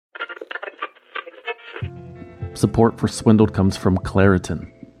Support for Swindled comes from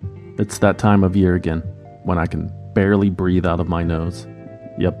Claritin. It's that time of year again, when I can barely breathe out of my nose.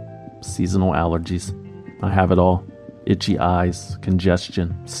 Yep, seasonal allergies. I have it all. Itchy eyes,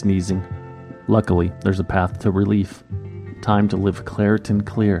 congestion, sneezing. Luckily, there's a path to relief. Time to live Claritin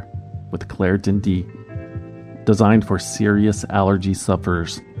Clear with Claritin D. Designed for serious allergy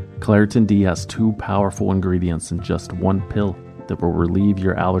sufferers, Claritin D has 2 powerful ingredients in just 1 pill that will relieve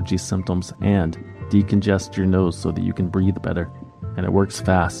your allergy symptoms and decongest your nose so that you can breathe better. And it works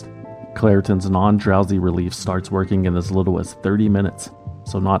fast. Claritin's non-drowsy relief starts working in as little as 30 minutes,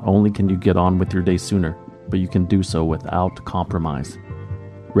 so not only can you get on with your day sooner, but you can do so without compromise.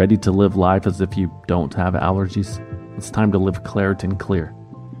 Ready to live life as if you don't have allergies? It's time to live Claritin Clear.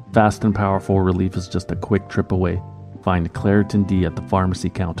 Fast and powerful relief is just a quick trip away. Find Claritin D at the pharmacy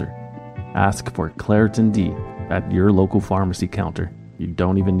counter. Ask for Claritin D at your local pharmacy counter. You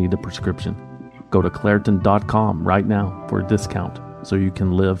don't even need a prescription. Go to Claritin.com right now for a discount so you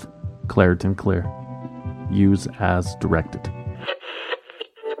can live Claritin Clear. Use as directed.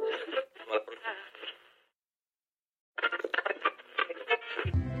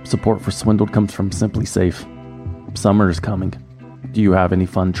 Support for Swindled comes from Simply Safe. Summer is coming. Do you have any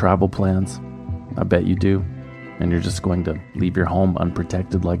fun travel plans? I bet you do. And you're just going to leave your home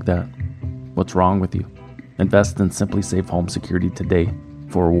unprotected like that? What's wrong with you? Invest in Simply Safe Home Security today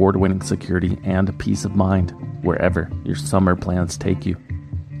for award-winning security and peace of mind wherever your summer plans take you.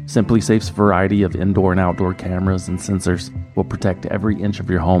 Simply Safe's variety of indoor and outdoor cameras and sensors will protect every inch of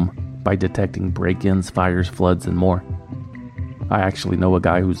your home by detecting break-ins, fires, floods, and more. I actually know a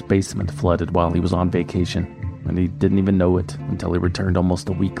guy whose basement flooded while he was on vacation, and he didn't even know it until he returned almost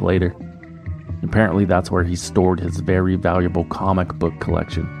a week later. Apparently that's where he stored his very valuable comic book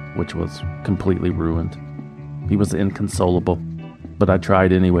collection, which was completely ruined. He was inconsolable, but I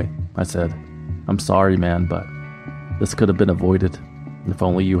tried anyway. I said, "I'm sorry, man, but this could have been avoided if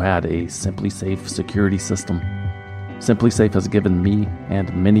only you had a Simply Safe security system." Simply Safe has given me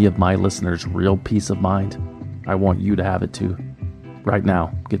and many of my listeners real peace of mind. I want you to have it too. Right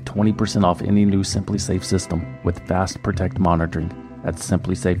now, get 20% off any new Simply Safe system with Fast Protect monitoring at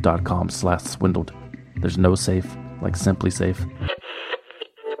simplysafe.com/swindled. There's no safe like Simply Safe.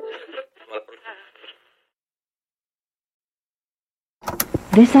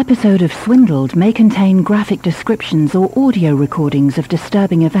 This episode of Swindled may contain graphic descriptions or audio recordings of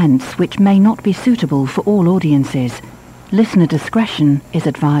disturbing events which may not be suitable for all audiences. Listener discretion is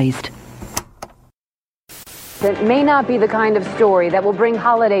advised. It may not be the kind of story that will bring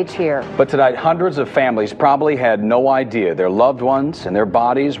holiday cheer. But tonight, hundreds of families probably had no idea their loved ones and their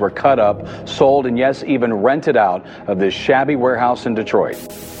bodies were cut up, sold, and yes, even rented out of this shabby warehouse in Detroit.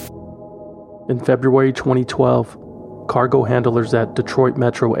 In February 2012, cargo handlers at Detroit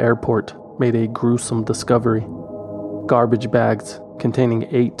Metro Airport made a gruesome discovery. Garbage bags containing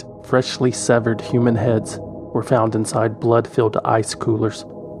 8 freshly severed human heads were found inside blood-filled ice coolers,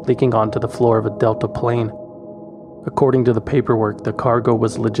 leaking onto the floor of a Delta plane. According to the paperwork, the cargo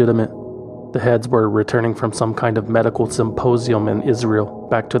was legitimate. The heads were returning from some kind of medical symposium in Israel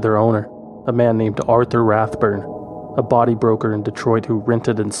back to their owner, a man named Arthur Rathburn, a body broker in Detroit who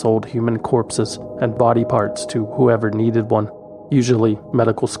rented and sold human corpses and body parts to whoever needed one, usually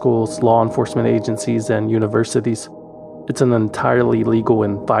medical schools, law enforcement agencies, and universities. It's an entirely legal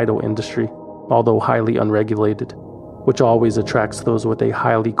and vital industry, although highly unregulated, which always attracts those with a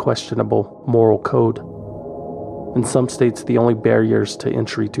highly questionable moral code. In some states, the only barriers to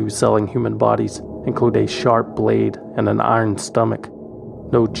entry to selling human bodies include a sharp blade and an iron stomach.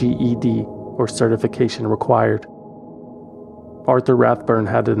 No GED or certification required. Arthur Rathburn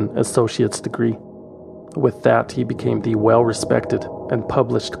had an associate's degree. With that, he became the well-respected and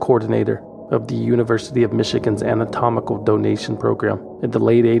published coordinator of the University of Michigan's anatomical donation program in the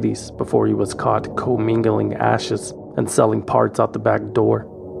late 80s before he was caught commingling ashes and selling parts out the back door.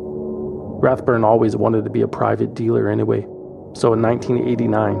 Rathburn always wanted to be a private dealer anyway, so in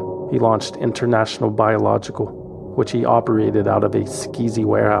 1989, he launched International Biological, which he operated out of a skeezy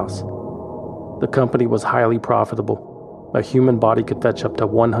warehouse. The company was highly profitable. A human body could fetch up to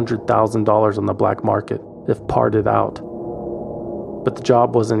 $100,000 on the black market if parted out. But the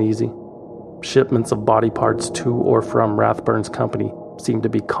job wasn't easy. Shipments of body parts to or from Rathburn's company seemed to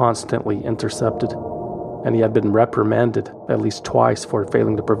be constantly intercepted, and he had been reprimanded at least twice for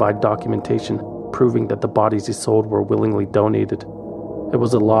failing to provide documentation proving that the bodies he sold were willingly donated. It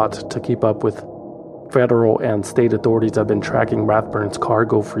was a lot to keep up with. Federal and state authorities had been tracking Rathburn's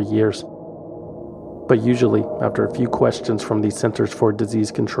cargo for years. But usually, after a few questions from the Centers for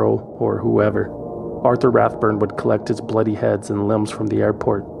Disease Control, or whoever, Arthur Rathburn would collect his bloody heads and limbs from the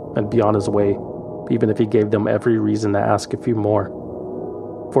airport and be on his way. even if he gave them every reason to ask a few more.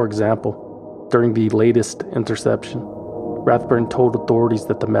 For example, during the latest interception, Rathburn told authorities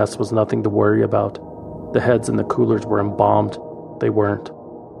that the mess was nothing to worry about. The heads in the coolers were embalmed. They weren't.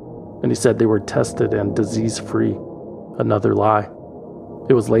 And he said they were tested and disease-free. Another lie.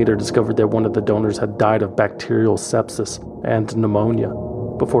 It was later discovered that one of the donors had died of bacterial sepsis and pneumonia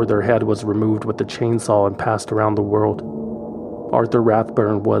before their head was removed with a chainsaw and passed around the world. Arthur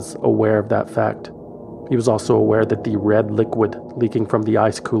Rathburn was aware of that fact. He was also aware that the red liquid leaking from the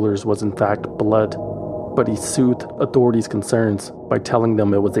ice coolers was in fact blood, but he soothed authorities' concerns by telling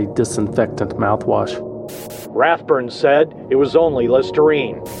them it was a disinfectant mouthwash. Rathburn said it was only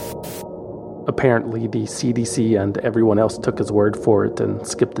Listerine. Apparently, the CDC and everyone else took his word for it and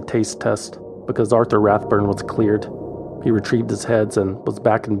skipped the taste test because Arthur Rathburn was cleared. He retrieved his heads and was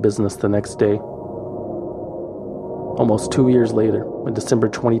back in business the next day. Almost 2 years later, in December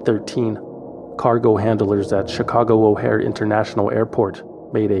 2013, cargo handlers at Chicago O'Hare International Airport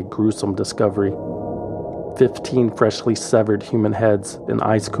made a gruesome discovery. 15 freshly severed human heads in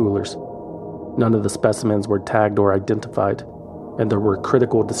ice coolers. None of the specimens were tagged or identified, and there were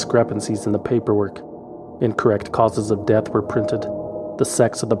critical discrepancies in the paperwork. Incorrect causes of death were printed. The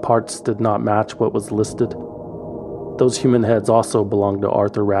sex of the parts did not match what was listed. Those human heads also belonged to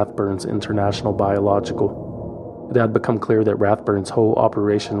Arthur Rathburn's International Biological. It had become clear that Rathburn's whole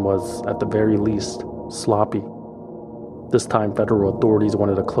operation was, at the very least, sloppy. This time, federal authorities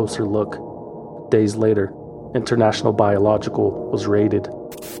wanted a closer look. Days later, International Biological was raided.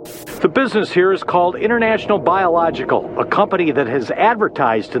 The business here is called International Biological, a company that has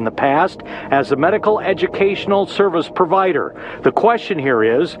advertised in the past as a medical educational service provider. The question here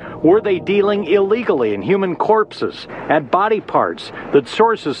is, were they dealing illegally in human corpses and body parts that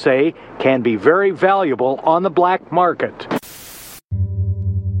sources say can be very valuable on the black market?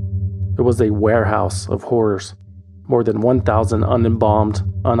 It was a warehouse of horrors. More than 1,000 unembalmed,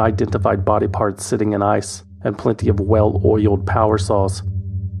 unidentified body parts sitting in ice, and plenty of well-oiled power saws.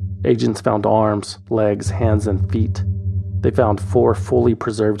 Agents found arms, legs, hands, and feet. They found 4 fully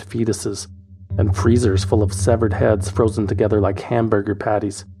preserved fetuses and freezers full of severed heads frozen together like hamburger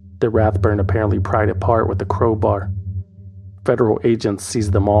patties that Rathburn apparently pried apart with a crowbar. Federal agents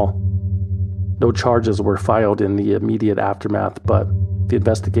seized them all. No charges were filed in the immediate aftermath, but the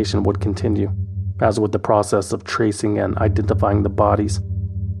investigation would continue, as would the process of tracing and identifying the bodies.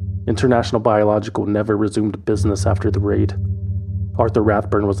 International Biological never resumed business after the raid. Arthur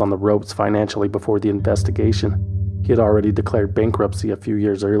Rathburn was on the ropes financially before the investigation. He had already declared bankruptcy a few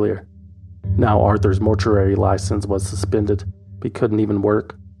years earlier. Now Arthur's mortuary license was suspended. He couldn't even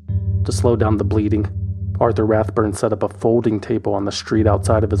work. To slow down the bleeding, Arthur Rathburn set up a folding table on the street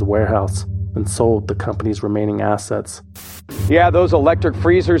outside of his warehouse and sold the company's remaining assets. Yeah, those electric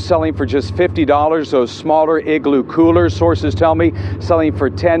freezers selling for just $50. Those smaller igloo coolers, sources tell me, selling for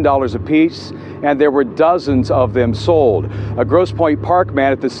 $10 a piece. And there were dozens of them sold. A Grosse Pointe Park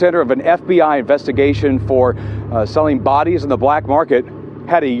man at the center of an FBI investigation for selling bodies in the black market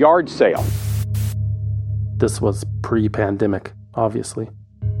had a yard sale. This was pre-pandemic, obviously.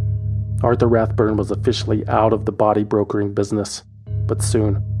 Arthur Rathburn was officially out of the body brokering business, but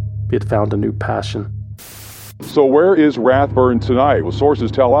soon he had found a new passion. So where is Rathburn tonight? Well,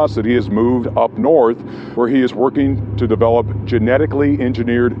 sources tell us that he has moved up north, where he is working to develop genetically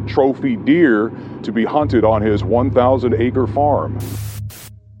engineered trophy deer to be hunted on his 1,000-acre farm.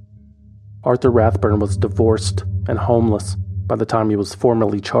 Arthur Rathburn was divorced and homeless by the time he was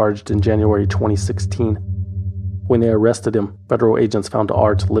formally charged in January 2016. When they arrested him, federal agents found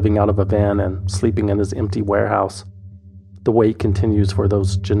Art living out of a van and sleeping in his empty warehouse. The wait continues for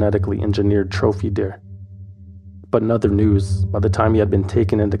those genetically engineered trophy deer. But in other news, by the time he had been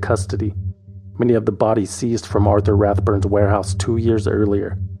taken into custody, many of the bodies seized from Arthur Rathburn's warehouse 2 years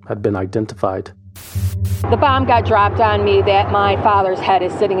earlier had been identified. The bomb got dropped on me that my father's head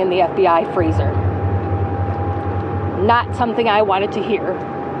is sitting in the FBI freezer. Not something I wanted to hear.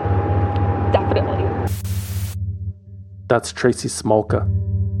 Definitely. That's Tracy Smolka.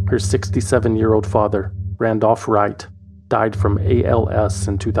 Her 67-year-old father, Randolph Wright, died from ALS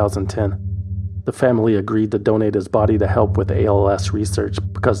in 2010. The family agreed to donate his body to help with ALS research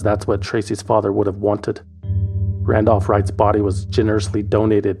because that's what Tracy's father would have wanted. Randolph Wright's body was generously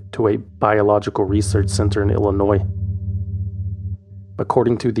donated to a biological research center in Illinois.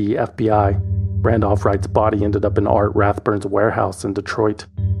 According to the FBI, Randolph Wright's body ended up in Art Rathburn's warehouse in Detroit.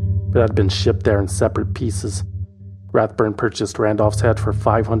 It had been shipped there in separate pieces. Rathburn purchased Randolph's head for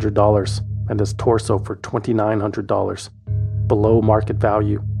 $500 and his torso for $2,900, below market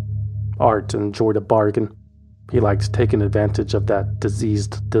value. Art enjoyed a bargain. He liked taking advantage of that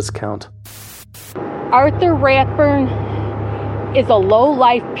diseased discount. Arthur Rathburn is a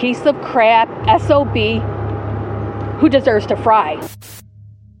low-life piece of crap, SOB, who deserves to fry.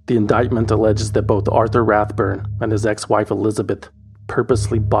 The indictment alleges that both Arthur Rathburn and his ex-wife Elizabeth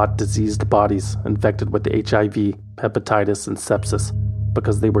purposely bought diseased bodies infected with HIV, hepatitis, and sepsis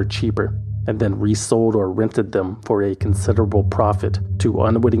because they were cheaper, and then resold or rented them for a considerable profit to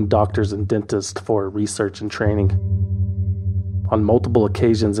unwitting doctors and dentists for research and training. On multiple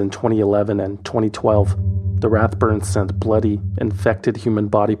occasions in 2011 and 2012, the Rathburns sent bloody, infected human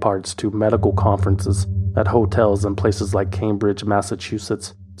body parts to medical conferences at hotels in places like Cambridge,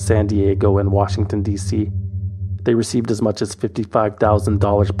 Massachusetts, San Diego, and Washington, D.C. They received as much as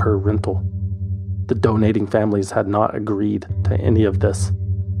 $55,000 per rental. The donating families had not agreed to any of this.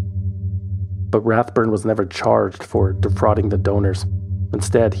 But Rathburn was never charged for defrauding the donors.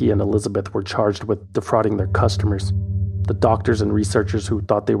 Instead, he and Elizabeth were charged with defrauding their customers, the doctors and researchers who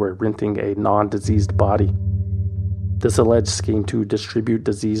thought they were renting a non-diseased body. This alleged scheme to distribute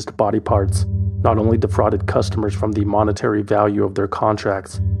diseased body parts not only defrauded customers from the monetary value of their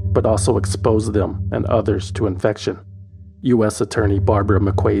contracts, but also exposed them and others to infection. U.S. Attorney Barbara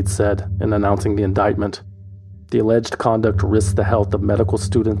McQuaid said in announcing the indictment, "The alleged conduct risks the health of medical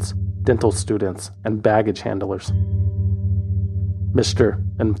students, dental students, and baggage handlers." Mr.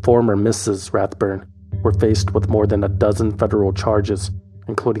 and former Mrs. Rathburn were faced with more than a dozen federal charges,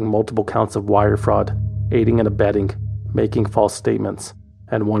 including multiple counts of wire fraud, aiding and abetting, making false statements,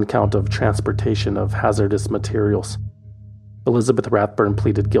 and one count of transportation of hazardous materials. Elizabeth Rathburn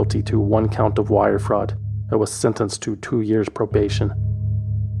pleaded guilty to one count of wire fraud and was sentenced to 2 years probation.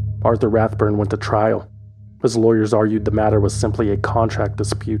 Arthur Rathburn went to trial. His lawyers argued the matter was simply a contract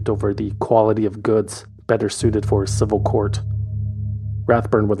dispute over the quality of goods better suited for a civil court.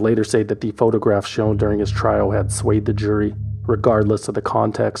 Rathburn would later say that the photographs shown during his trial had swayed the jury, regardless of the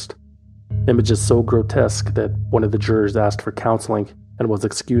context. Images so grotesque that one of the jurors asked for counseling and was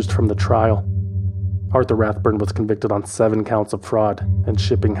excused from the trial. Arthur Rathburn was convicted on 7 counts of fraud and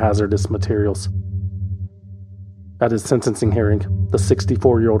shipping hazardous materials. At his sentencing hearing, the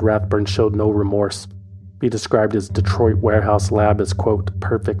 64-year-old Rathburn showed no remorse. He described his Detroit warehouse lab as, quote,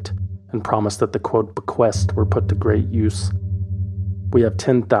 perfect, and promised that the, quote, bequests were put to great use. "We have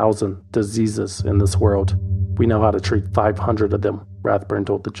 10,000 diseases in this world. We know how to treat 500 of them," Rathburn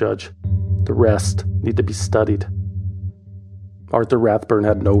told the judge. "The rest need to be studied." Arthur Rathburn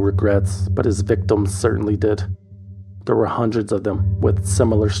had no regrets, but his victims certainly did. There were hundreds of them, with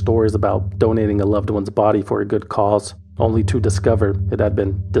similar stories about donating a loved one's body for a good cause, only to discover it had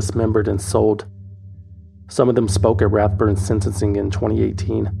been dismembered and sold. Some of them spoke at Rathburn's sentencing in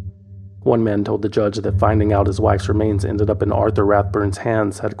 2018. One man told the judge that finding out his wife's remains ended up in Arthur Rathburn's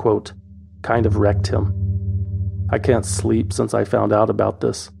hands had, quote, kind of wrecked him. "I can't sleep since I found out about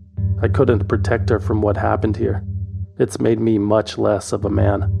this. I couldn't protect her from what happened here. It's made me much less of a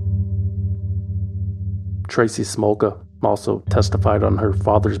man." Tracy Smolka also testified on her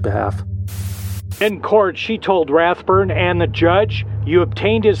father's behalf. In court, she told Rathburn and the judge, "You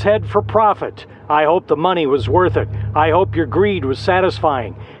obtained his head for profit. I hope the money was worth it. I hope your greed was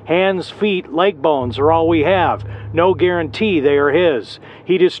satisfying. Hands, feet, leg bones are all we have. No guarantee they are his.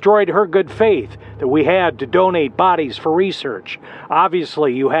 He destroyed her good faith that we had to donate bodies for research.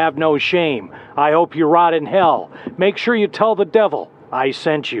 Obviously, you have no shame. I hope you rot in hell. Make sure you tell the devil I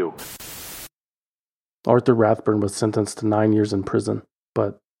sent you." Arthur Rathburn was sentenced to 9 years in prison,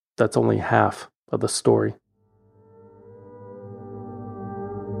 but that's only half of the story.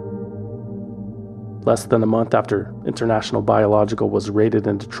 Less than a month after International Biological was raided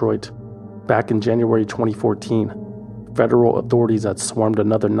in Detroit, back in January 2014, federal authorities had swarmed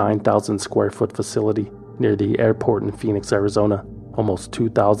another 9,000 square foot facility near the airport in Phoenix, Arizona, almost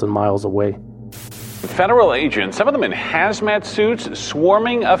 2,000 miles away. Federal agents, some of them in hazmat suits,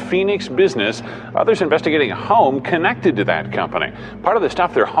 swarming a Phoenix business, others investigating a home connected to that company. Part of the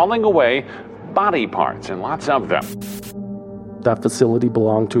stuff they're hauling away, body parts, and lots of them. That facility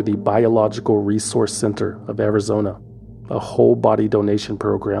belonged to the Biological Resource Center of Arizona, a whole body donation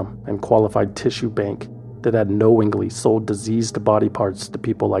program and qualified tissue bank that had knowingly sold diseased body parts to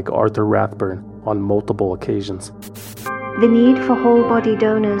people like Arthur Rathburn on multiple occasions. The need for whole body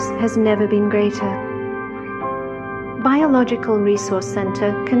donors has never been greater. Biological Resource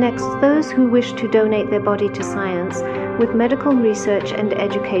Center connects those who wish to donate their body to science with medical research and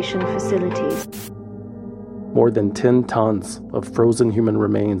education facilities. More than 10 tons of frozen human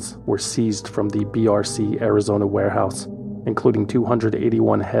remains were seized from the BRC Arizona warehouse, including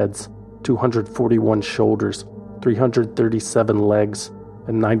 281 heads, 241 shoulders, 337 legs,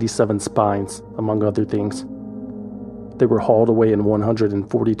 and 97 spines, among other things. They were hauled away in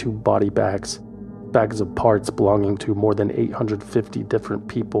 142 body bags. bags of parts belonging to more than 850 different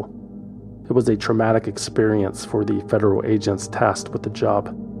people. It was a traumatic experience for the federal agents tasked with the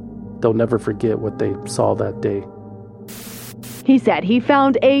job. They'll never forget what they saw that day. He said he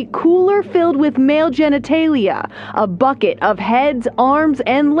found a cooler filled with male genitalia, a bucket of heads, arms,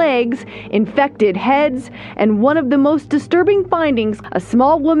 and legs, infected heads, and one of the most disturbing findings, a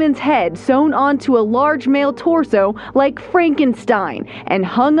small woman's head sewn onto a large male torso like Frankenstein and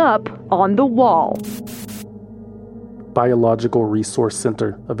hung up on the wall. Biological Resource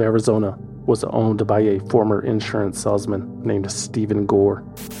Center of Arizona was owned by a former insurance salesman named Stephen Gore.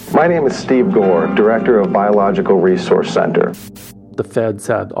 My name is Steve Gore, Director of Biological Resource Center. The feds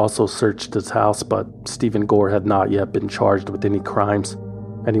had also searched his house, but Stephen Gore had not yet been charged with any crimes,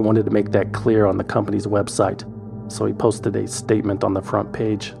 and he wanted to make that clear on the company's website. So he posted a statement on the front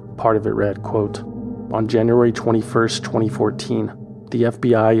page. Part of it read, quote, "On January 21st, 2014, the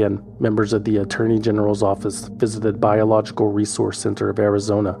FBI and members of the Attorney General's office visited Biological Resource Center of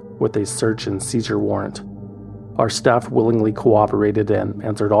Arizona with a search and seizure warrant. Our staff willingly cooperated and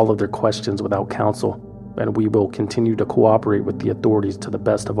answered all of their questions without counsel, and we will continue to cooperate with the authorities to the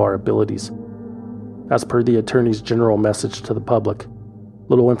best of our abilities. As per the Attorney General message to the public,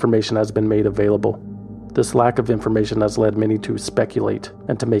 little information has been made available. This lack of information has led many to speculate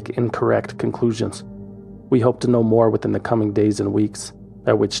and to make incorrect conclusions. We hope to know more within the coming days and weeks,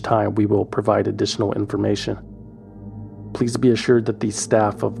 at which time we will provide additional information. Please be assured that the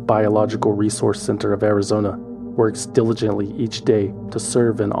staff of Biological Resource Center of Arizona works diligently each day to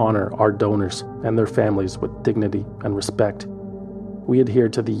serve and honor our donors and their families with dignity and respect. We adhere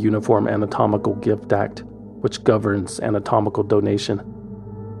to the Uniform Anatomical Gift Act, which governs anatomical donation.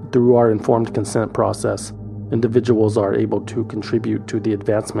 Through our informed consent process, individuals are able to contribute to the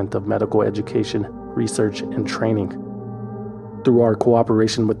advancement of medical education, research, and training. Through our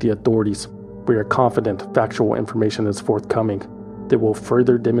cooperation with the authorities, we are confident factual information is forthcoming that will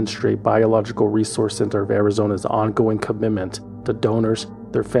further demonstrate Biological Resource Center of Arizona's ongoing commitment to donors,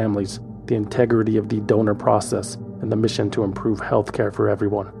 their families, the integrity of the donor process, and the mission to improve healthcare for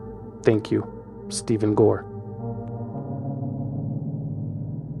everyone. Thank you, Stephen Gore."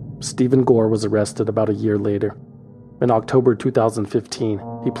 Stephen Gore was arrested about a year later. In October 2015,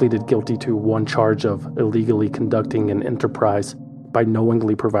 he pleaded guilty to one charge of illegally conducting an enterprise by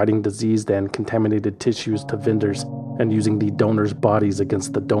knowingly providing diseased and contaminated tissues to vendors and using the donors' bodies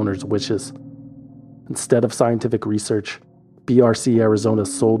against the donors' wishes. Instead of scientific research, BRC Arizona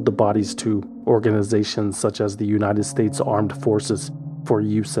sold the bodies to organizations such as the United States Armed Forces for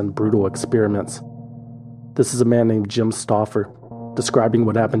use in brutal experiments. This is a man named Jim Stauffer, describing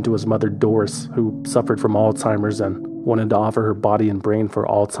what happened to his mother Doris, who suffered from Alzheimer's and wanted to offer her body and brain for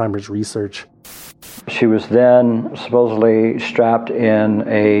Alzheimer's research. She was then supposedly strapped in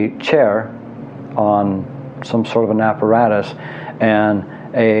a chair on some sort of an apparatus, and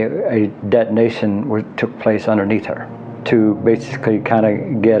a detonation took place underneath her to basically kind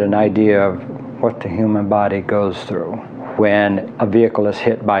of get an idea of what the human body goes through when a vehicle is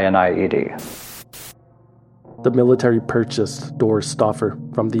hit by an IED. The military purchased Doris Stauffer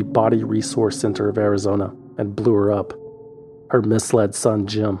from the Body Resource Center of Arizona and blew her up. Her misled son,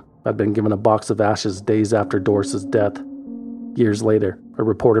 Jim, had been given a box of ashes days after Doris's death. Years later, a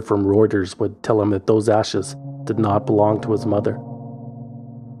reporter from Reuters would tell him that those ashes did not belong to his mother.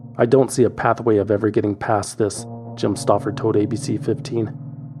 "I don't see a pathway of ever getting past this," Jim Stauffer told ABC 15.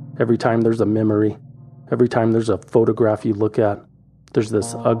 "Every time there's a memory, every time there's a photograph you look at, there's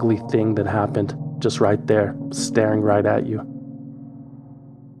this ugly thing that happened just right there, staring right at you."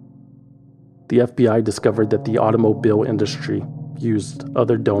 The FBI discovered that the automobile industry used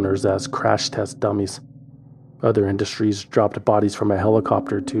other donors as crash test dummies. Other industries dropped bodies from a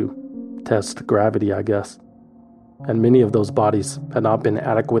helicopter to test gravity, I guess. And many of those bodies had not been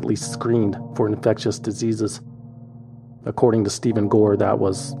adequately screened for infectious diseases. According to Stephen Gore, that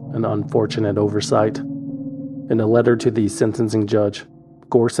was an unfortunate oversight. In a letter to the sentencing judge,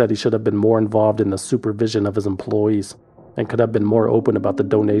 Gore said he should have been more involved in the supervision of his employees and could have been more open about the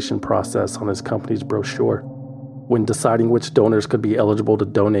donation process on his company's brochure. "When deciding which donors could be eligible to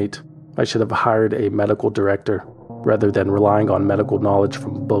donate, I should have hired a medical director rather than relying on medical knowledge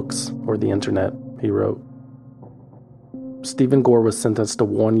from books or the internet," he wrote. Stephen Gore was sentenced to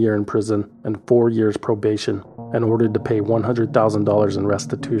 1 year in prison and 4 years probation and ordered to pay $100,000 in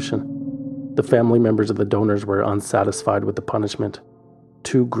restitution. The family members of the donors were unsatisfied with the punishment.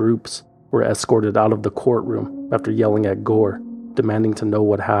 2 groups were escorted out of the courtroom after yelling at Gore, demanding to know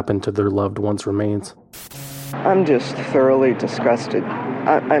what happened to their loved ones' remains. I'm just thoroughly disgusted.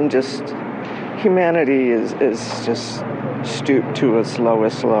 Humanity is just stooped to its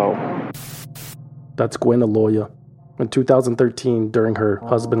lowest low. That's Gwen Aloya. In 2013, during her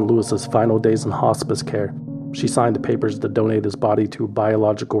husband Lewis's final days in hospice care, she signed the papers to donate his body to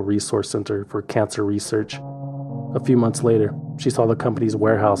Biological Resource Center for Cancer Research. A few months later, she saw the company's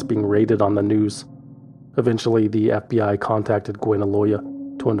warehouse being raided on the news. Eventually, the FBI contacted Gwen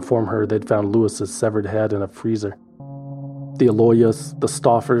Aloya to inform her they'd found Lewis's severed head in a freezer. The Aloyas, the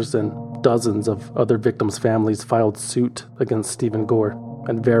Stoffers, and dozens of other victims' families filed suit against Stephen Gore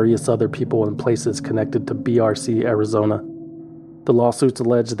and various other people in places connected to BRC, Arizona. The lawsuits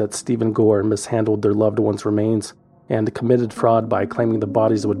alleged that Stephen Gore mishandled their loved ones' remains and committed fraud by claiming the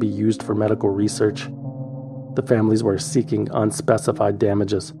bodies would be used for medical research. The families were seeking unspecified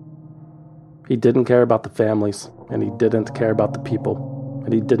damages. He didn't care about the families, and he didn't care about the people,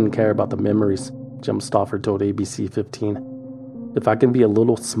 and he didn't care about the memories, Jim Stoffer told ABC 15. If I can be a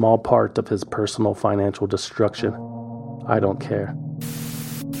little small part of his personal financial destruction, I don't care.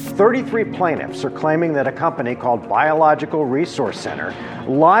 33 plaintiffs are claiming that a company called Biological Resource Center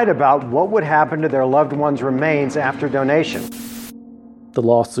lied about what would happen to their loved ones' remains after donation. The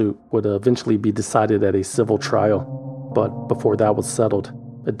lawsuit would eventually be decided at a civil trial, but before that was settled,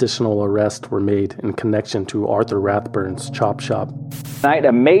 additional arrests were made in connection to Arthur Rathburn's Chop Shop. Tonight,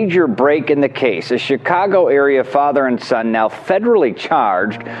 a major break in the case. A Chicago area father and son now federally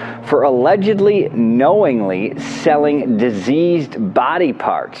charged for allegedly knowingly selling diseased body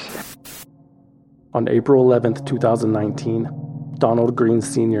parts. On April 11, 2019, Donald Green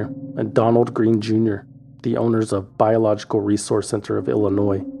Sr. and Donald Green Jr., the owners of Biological Resource Center of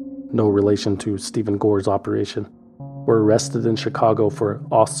Illinois, no relation to Stephen Gore's operation, were arrested in Chicago for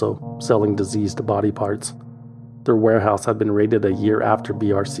also selling diseased body parts. Their warehouse had been raided a year after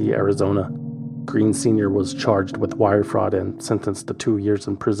BRC, Arizona. Green Sr. was charged with wire fraud and sentenced to 2 years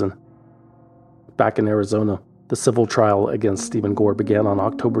in prison. Back in Arizona, the civil trial against Stephen Gore began on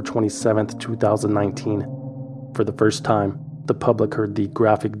October 27, 2019. For the first time, the public heard the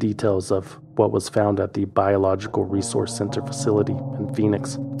graphic details of what was found at the Biological Resource Center facility in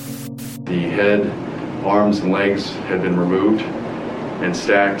Phoenix. The head, arms, and legs had been removed and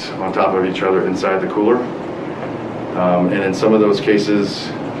stacked on top of each other inside the cooler. And in some of those cases,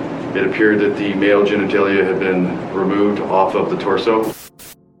 it appeared that the male genitalia had been removed off of the torso.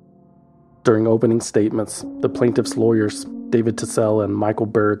 During opening statements, the plaintiff's lawyers, David Tissell and Michael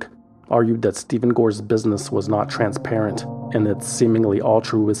Berg, argued that Stephen Gore's business was not transparent in its seemingly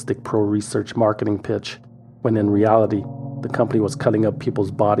altruistic pro-research marketing pitch, when in reality, the company was cutting up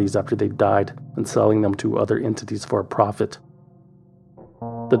people's bodies after they died and selling them to other entities for a profit.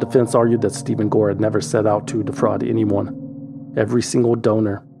 The defense argued that Stephen Gore had never set out to defraud anyone. Every single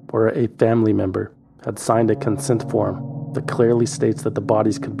donor or a family member had signed a consent form that clearly states that the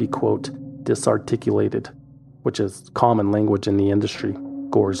bodies could be, quote, disarticulated, which is common language in the industry,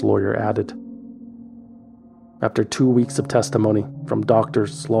 Gore's lawyer added. After 2 weeks of testimony from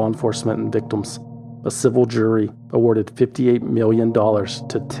doctors, law enforcement, and victims, a civil jury awarded $58 million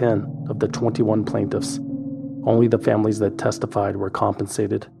to 10 of the 21 plaintiffs. Only the families that testified were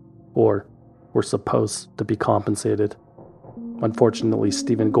compensated, or were supposed to be compensated. Unfortunately,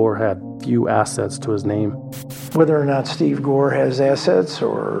 Stephen Gore had few assets to his name. Whether or not Steve Gore has assets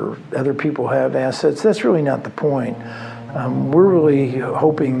or other people have assets, that's really not the point. We're really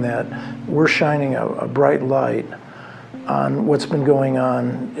hoping that we're shining a bright light on what's been going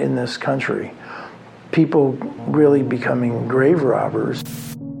on in this country. People really becoming grave robbers.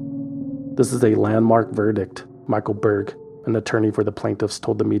 This is a landmark verdict, Michael Berg, an attorney for the plaintiffs,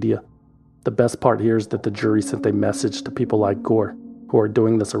 told the media. The best part here is that the jury sent a message to people like Gore, who are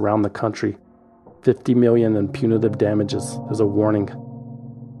doing this around the country. $50 million in punitive damages is a warning.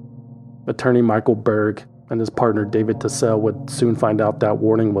 Attorney Michael Berg and his partner David Tissell would soon find out that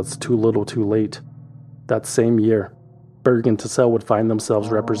warning was too little too late. That same year, Berg and Tissell would find themselves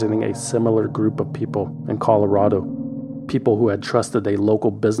representing a similar group of people in Colorado, people who had trusted a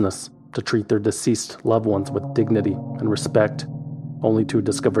local business to treat their deceased loved ones with dignity and respect, only to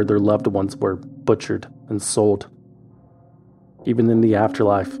discover their loved ones were butchered and sold. Even in the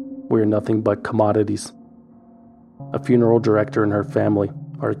afterlife, we are nothing but commodities. A funeral director and her family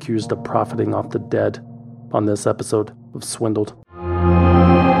are accused of profiting off the dead on this episode of Swindled.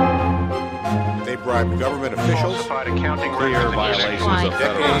 They bribed government officials, clear violations of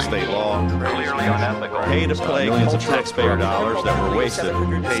federal and state law, pay to play millions of taxpayer dollars that were wasted,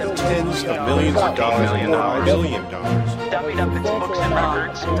 paid tens of millions of dollars, $1 billion. Dummied up its books and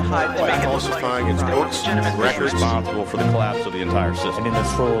records to hide the by falsifying its books and records, responsible for the collapse of the entire system. And in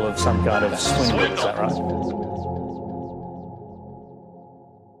this role of some kind of swindle, is that right?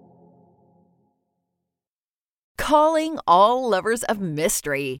 Calling all lovers of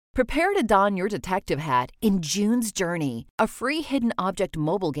mystery. Prepare to don your detective hat in June's Journey, a free hidden object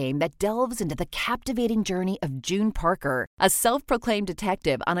mobile game that delves into the captivating journey of June Parker, a self-proclaimed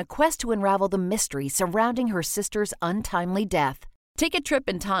detective on a quest to unravel the mystery surrounding her sister's untimely death. Take a trip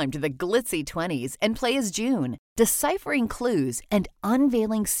in time to the glitzy 20s and play as June, deciphering clues and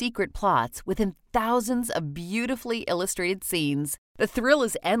unveiling secret plots within thousands of beautifully illustrated scenes. The thrill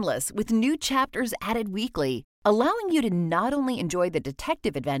is endless with new chapters added weekly, allowing you to not only enjoy the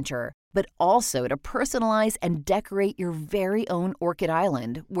detective adventure, but also to personalize and decorate your very own Orchid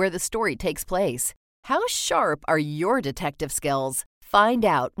Island where the story takes place. How sharp are your detective skills? Find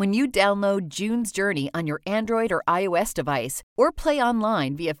out when you download June's Journey on your Android or iOS device or play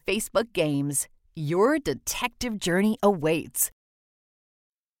online via Facebook Games. Your detective journey awaits.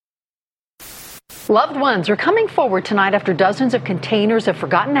 Loved ones are coming forward tonight after dozens of containers of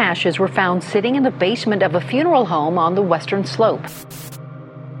forgotten ashes were found sitting in the basement of a funeral home on the western slope.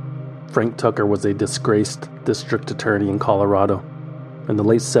 Frank Tucker was a disgraced district attorney in Colorado. In the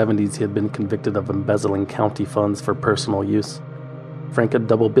late 70s, he had been convicted of embezzling county funds for personal use. Frank had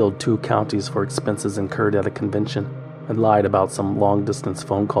double-billed 2 counties for expenses incurred at a convention and lied about some long-distance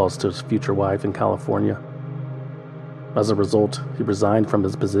phone calls to his future wife in California. As a result, he resigned from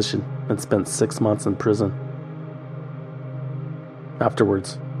his position and spent 6 months in prison.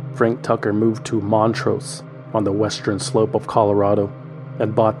 Afterwards, Frank Tucker moved to Montrose on the western slope of Colorado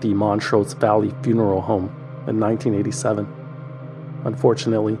and bought the Montrose Valley Funeral Home in 1987.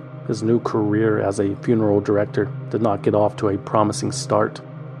 Unfortunately, his new career as a funeral director did not get off to a promising start.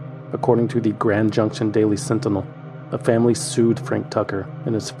 According to the Grand Junction Daily Sentinel, a family sued Frank Tucker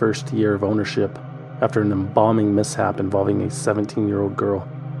in his first year of ownership after an embalming mishap involving a 17-year-old girl.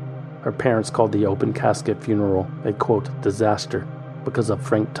 Her parents called the open casket funeral a, quote, disaster because of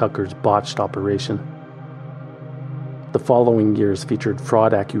Frank Tucker's botched operation. The following years featured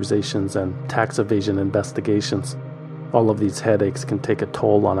fraud accusations and tax evasion investigations. All of these headaches can take a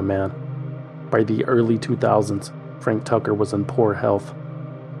toll on a man. By the early 2000s, Frank Tucker was in poor health.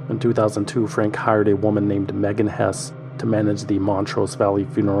 In 2002, Frank hired a woman named Megan Hess to manage the Montrose Valley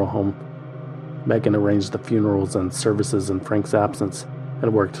Funeral Home. Megan arranged the funerals and services in Frank's absence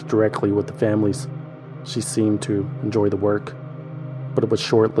and worked directly with the families. She seemed to enjoy the work, but it was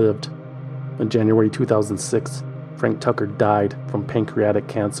short-lived. In January 2006, Frank Tucker died from pancreatic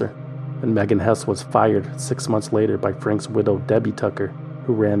cancer, and Megan Hess was fired 6 months later by Frank's widow, Debbie Tucker,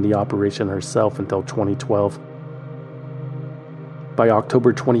 who ran the operation herself until 2012. By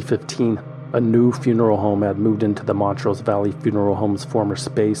October 2015, a new funeral home had moved into the Montrose Valley Funeral Home's former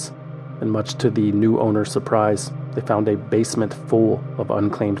space, and much to the new owner's surprise, they found a basement full of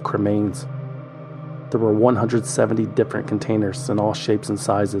unclaimed cremains. There were 170 different containers in all shapes and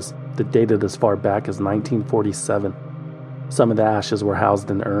sizes that dated as far back as 1947. Some of the ashes were housed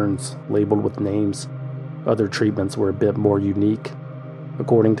in urns, labeled with names. Other treatments were a bit more unique.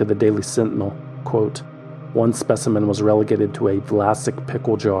 According to the Daily Sentinel, quote, one specimen was relegated to a Vlasic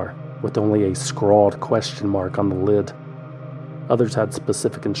pickle jar with only a scrawled question mark on the lid. Others had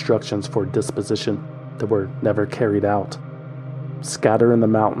specific instructions for disposition that were never carried out. Scatter in the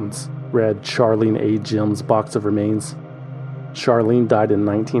mountains, read Charlene A. Jim's box of remains. Charlene died in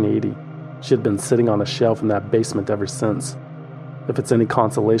 1980. She had been sitting on a shelf in that basement ever since. If it's any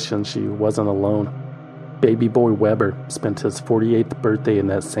consolation, she wasn't alone. Baby boy Weber spent his 48th birthday in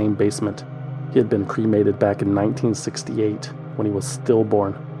that same basement. He had been cremated back in 1968 when he was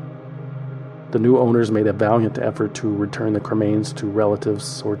stillborn. The new owners made a valiant effort to return the cremains to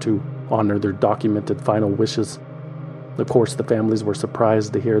relatives or to honor their documented final wishes. Of course, the families were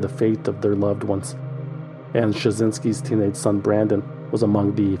surprised to hear the fate of their loved ones. Ann Shazinski's teenage son Brandon was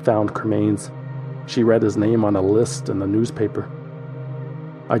among the found cremains. She read his name on a list in the newspaper.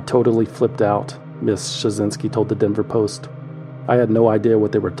 I totally flipped out, Miss Shazinski told the Denver Post. I had no idea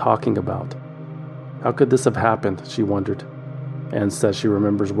what they were talking about. How could this have happened, she wondered. Ann says she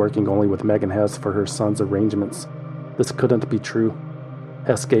remembers working only with Megan Hess for her son's arrangements. This couldn't be true.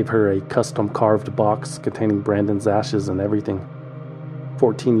 Hess gave her a custom-carved box containing Brandon's ashes and everything.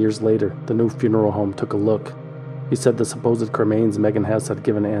 14 years later, the new funeral home took a look. He said the supposed cremains Megan Hess had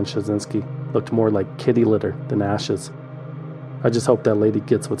given Ann Shazinski looked more like kitty litter than ashes. I just hope that lady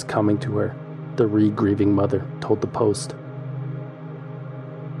gets what's coming to her, the re-grieving mother told the Post.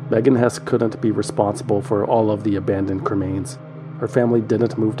 Megan Hess couldn't be responsible for all of the abandoned cremains. Her family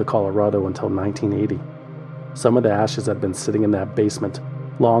didn't move to Colorado until 1980. Some of the ashes had been sitting in that basement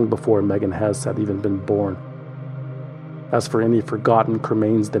long before Megan Hess had even been born. As for any forgotten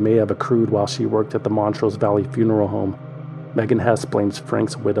cremains that may have accrued while she worked at the Montrose Valley Funeral Home, Megan Hess blames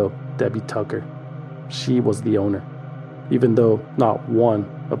Frank's widow, Debbie Tucker. she was the owner, even though not one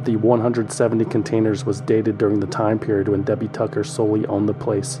of the 170 containers was dated during the time period when Debbie Tucker solely owned the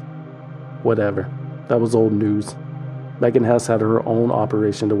place. Whatever, that was old news. Megan Hess had her own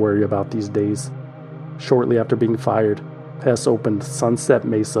operation to worry about these days. Shortly after being fired, Hess opened Sunset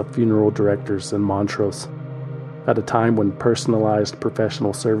Mesa Funeral Directors in Montrose. At a time when personalized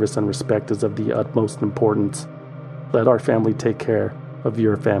professional service and respect is of the utmost importance, let our family take care of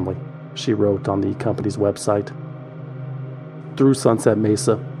your family, she wrote on the company's website. Through Sunset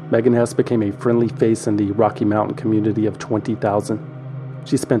Mesa, Megan Hess became a friendly face in the Rocky Mountain community of 20,000.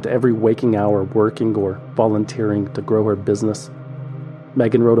 She spent every waking hour working or volunteering to grow her business.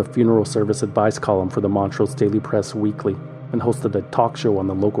 Megan wrote a funeral service advice column for the Montrose Daily Press weekly and hosted a talk show on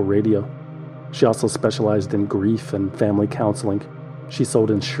the local radio. She also specialized in grief and family counseling. She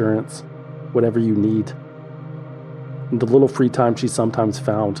sold insurance, whatever you need. In the little free time she sometimes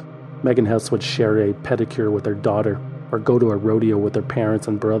found, Megan Hess would share a pedicure with her daughter or go to a rodeo with her parents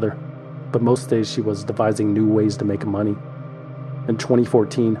and brother, but most days she was devising new ways to make money. In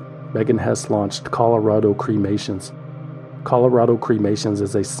 2014, Megan Hess launched Colorado Cremations. Colorado Cremations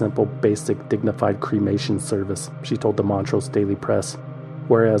is a simple, basic, dignified cremation service, she told the Montrose Daily Press,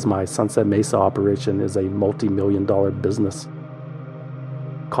 whereas my Sunset Mesa operation is a multi-million-dollar business.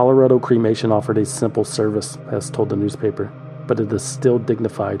 Colorado Cremation offered a simple service, Hess told the newspaper, but it is still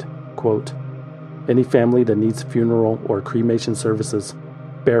dignified. Quote, any family that needs funeral or cremation services,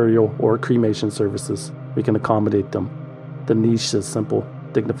 burial or cremation services, we can accommodate them. The niche is simple,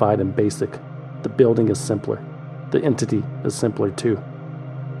 dignified, and basic. The building is simpler. The entity is simpler too.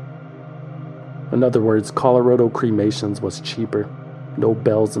 In other words, Colorado Cremations was cheaper. No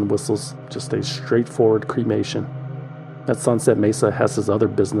bells and whistles, just a straightforward cremation. At Sunset Mesa, Hess's other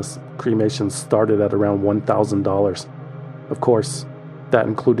business, cremations started at around $1,000. Of course, that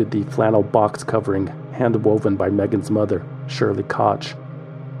included the flannel box covering hand-woven by Megan's mother, Shirley Koch.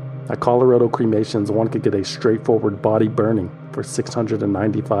 At Colorado Cremations, one could get a straightforward body burning for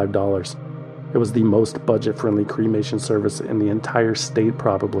 $695. It was the most budget-friendly cremation service in the entire state,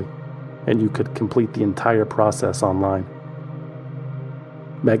 probably, and you could complete the entire process online.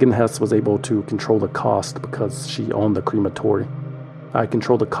 Megan Hess was able to control the cost because she owned the crematory. I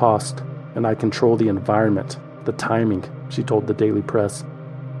control the cost, and I control the environment, the timing, she told the Daily Press.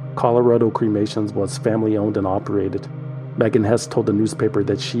 Colorado Cremations was family-owned and operated. Megan Hess told the newspaper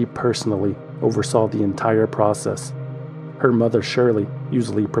that she personally oversaw the entire process. Her mother, Shirley,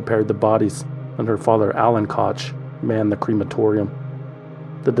 usually prepared the bodies, and her father, Alan Koch, manned the crematorium.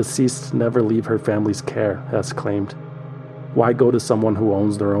 The deceased never leave her family's care, Hess claimed. Why go to someone who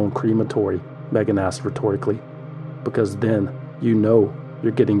owns their own crematory? Megan asked rhetorically. Because then, you know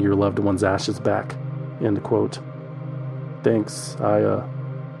you're getting your loved one's ashes back. End quote. Thanks, I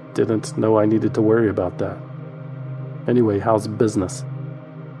didn't know I needed to worry about that. Anyway, how's business?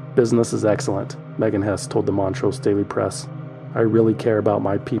 Business is excellent, Megan Hess told the Montrose Daily Press. I really care about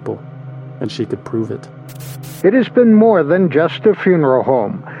my people, and she could prove it. It has been more than just a funeral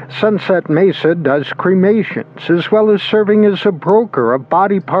home. Sunset Mesa does cremations, as well as serving as a broker of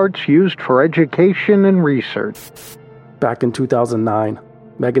body parts used for education and research. Back in 2009,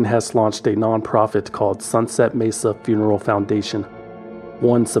 Megan Hess launched a nonprofit called Sunset Mesa Funeral Foundation.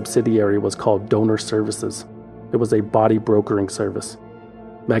 One subsidiary was called Donor Services. It was a body brokering service.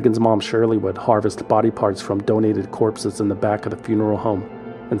 Megan's mom, Shirley, would harvest body parts from donated corpses in the back of the funeral home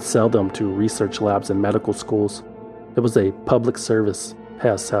and sell them to research labs and medical schools. It was a public service,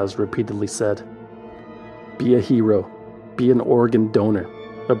 Hess has repeatedly said. Be a hero. Be an organ donor,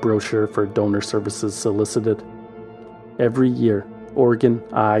 a brochure for donor services solicited. Every year, organ,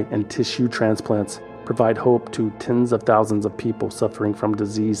 eye, and tissue transplants provide hope to tens of thousands of people suffering from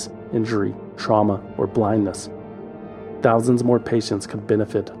disease, injury, trauma, or blindness. Thousands more patients could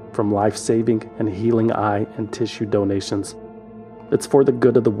benefit from life-saving and healing eye and tissue donations. It's for the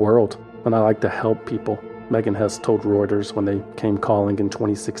good of the world, and I like to help people, Megan Hess told Reuters when they came calling in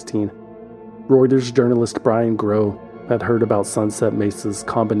 2016. Reuters journalist Brian Groh had heard about Sunset Mesa's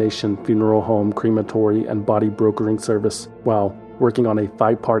combination funeral home, crematory, and body brokering service while working on a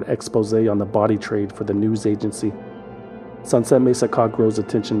 5-part expose on the body trade for the news agency. Sunset Mesa caught Groh's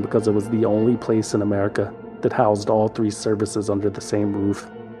attention because it was the only place in America that housed all 3 services under the same roof.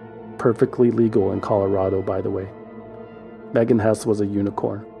 Perfectly legal in Colorado, by the way. Megan Hess was a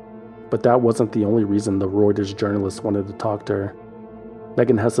unicorn. But that wasn't the only reason the Reuters journalist wanted to talk to her.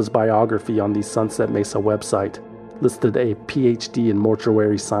 Megan Hess's biography on the Sunset Mesa website listed a PhD in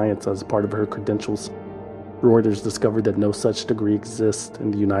mortuary science as part of her credentials. Reuters discovered that no such degree exists in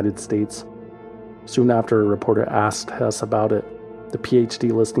the United States. Soon after, a reporter asked Hess about it. The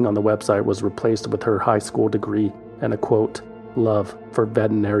PhD listing on the website was replaced with her high school degree and a quote, love for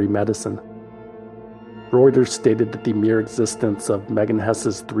veterinary medicine. Reuters stated that the mere existence of Megan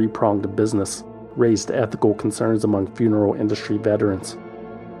Hess's three-pronged business raised ethical concerns among funeral industry veterans.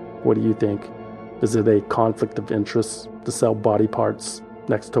 What do you think? Is it a conflict of interest to sell body parts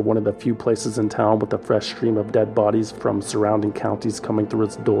next to one of the few places in town with a fresh stream of dead bodies from surrounding counties coming through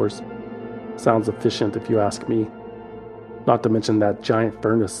its doors? Sounds efficient if you ask me. Not to mention that giant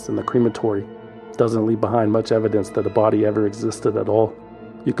furnace in the crematory doesn't leave behind much evidence that a body ever existed at all.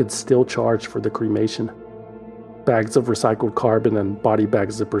 You could still charge for the cremation. Bags of recycled carbon and body bag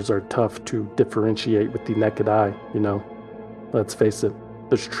zippers are tough to differentiate with the naked eye, you know. Let's face it,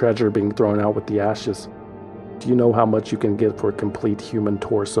 there's treasure being thrown out with the ashes. Do you know how much you can get for a complete human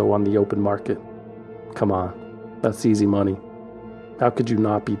torso on the open market? Come on, that's easy money. How could you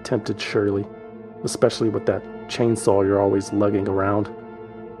not be tempted, Shirley? Especially with that chainsaw you're always lugging around.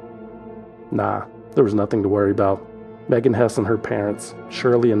 Nah, there was nothing to worry about. Megan Hess and her parents,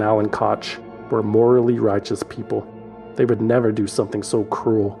 Shirley and Alan Koch, were morally righteous people. They would never do something so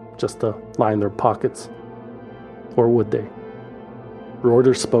cruel just to line their pockets. Or would they?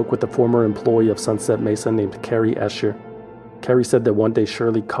 Reuters spoke with a former employee of Sunset Mesa named Carrie Escher. Carrie said that one day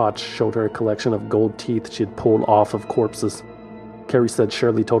Shirley Koch showed her a collection of gold teeth she had pulled off of corpses. Carrie said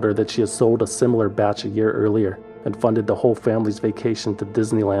Shirley told her that she had sold a similar batch a year earlier and funded the whole family's vacation to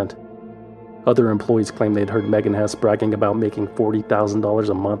Disneyland. Other employees claimed they'd heard Megan Hess bragging about making $40,000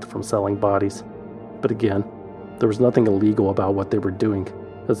 a month from selling bodies. But again, there was nothing illegal about what they were doing,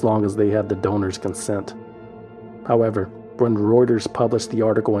 as long as they had the donor's consent. However, when Reuters published the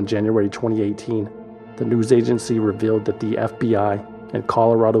article in January 2018, the news agency revealed that the FBI and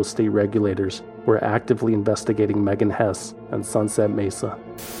Colorado state regulators were actively investigating Megan Hess and Sunset Mesa.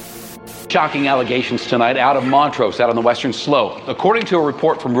 Shocking allegations tonight out of Montrose, out on the western slope. According to a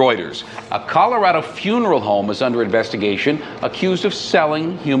report from Reuters, a Colorado funeral home is under investigation, accused of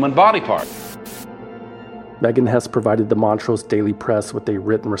selling human body parts. Megan Hess provided the Montrose Daily Press with a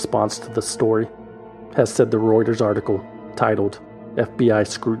written response to the story. Hess said the Reuters article, titled, FBI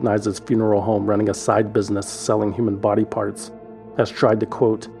Scrutinizes Funeral Home Running a Side Business Selling Human Body Parts, has tried to,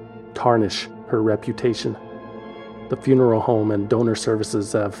 quote, tarnish her reputation. The funeral home and donor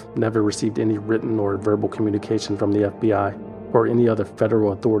services have never received any written or verbal communication from the FBI or any other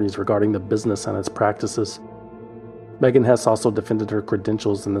federal authorities regarding the business and its practices. Megan Hess also defended her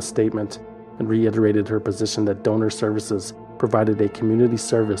credentials in the statement and reiterated her position that donor services provided a community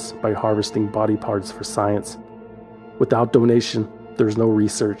service by harvesting body parts for science. Without donation, there's no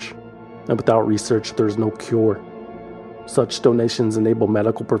research, and without research, there's no cure. Such donations enable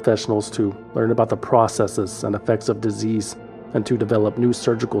medical professionals to learn about the processes and effects of disease and to develop new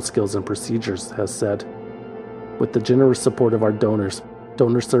surgical skills and procedures, Hess said. With the generous support of our donors,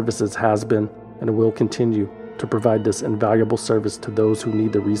 Donor Services has been and will continue to provide this invaluable service to those who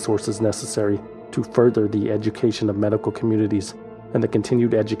need the resources necessary to further the education of medical communities and the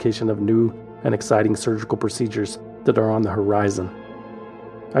continued education of new and exciting surgical procedures that are on the horizon.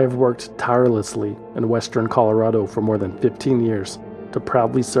 I have worked tirelessly in western Colorado for more than 15 years to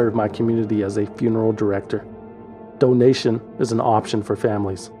proudly serve my community as a funeral director. Donation is an option for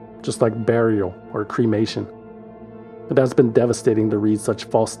families, just like burial or cremation. It has been devastating to read such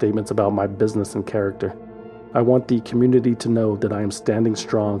false statements about my business and character. I want the community to know that I am standing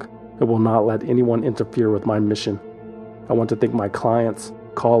strong and will not let anyone interfere with my mission. I want to thank my clients,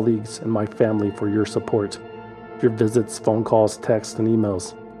 colleagues, and my family for your support. Your visits, phone calls, texts, and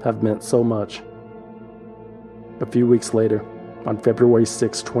emails have meant so much. A few weeks later, on February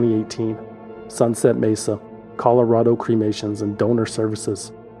 6, 2018, Sunset Mesa, Colorado Cremations and Donor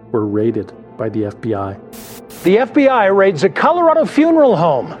Services were raided by the FBI. The FBI raids a Colorado funeral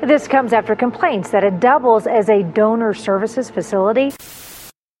home. This comes after complaints that it doubles as a donor services facility.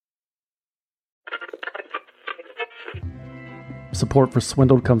 Support for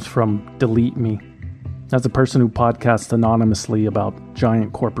Swindled comes from Delete Me. As a person who podcasts anonymously about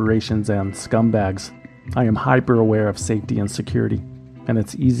giant corporations and scumbags, I am hyper aware of safety and security, and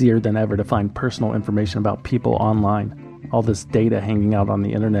it's easier than ever to find personal information about people online. All this data hanging out on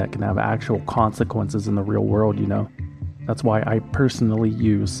the internet can have actual consequences in the real world, you know. That's why I personally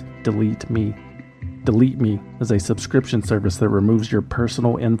use Delete Me. Delete Me is a subscription service that removes your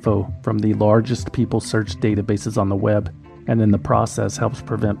personal info from the largest people search databases on the web, and in the process helps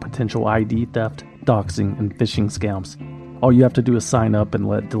prevent potential ID theft, doxing, and phishing scams. All you have to do is sign up and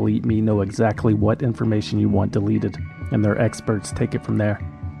let Delete Me know exactly what information you want deleted, and their experts take it from there.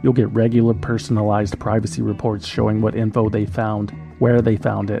 You'll get regular personalized privacy reports showing what info they found, where they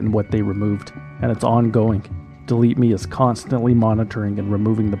found it, and what they removed, and it's ongoing. Delete Me is constantly monitoring and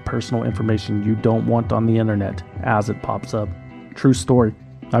removing the personal information you don't want on the internet as it pops up. True story.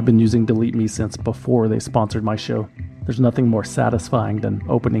 I've been using Delete Me since before they sponsored my show. There's nothing more satisfying than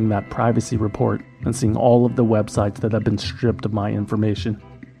opening that privacy report and seeing all of the websites that have been stripped of my information.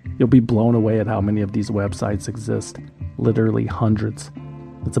 You'll be blown away at how many of these websites exist. Literally hundreds.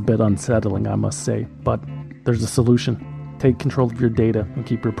 It's a bit unsettling, I must say, but there's a solution. Take control of your data and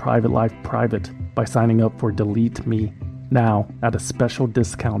keep your private life private by signing up for Delete Me now at a special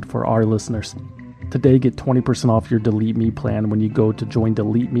discount for our listeners. Today, get 20% off your Delete Me plan when you go to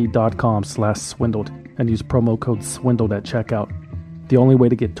joindeleteme.com/swindled and use promo code SWINDLED at checkout. The only way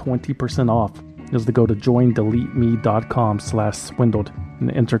to get 20% off is to go to joindeleteme.com/swindled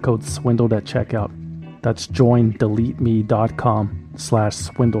and enter code SWINDLED at checkout. That's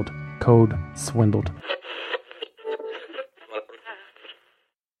joindeleteme.com/swindled, code SWINDLED.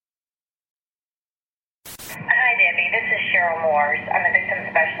 Hi, Debbie. This is Cheryl Moores. I'm a victim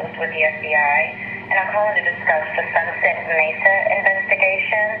specialist with the FBI, and I'm calling to discuss the Sunset Mesa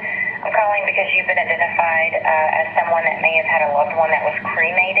investigation. I'm calling because you've been identified as someone that may have had a loved one that was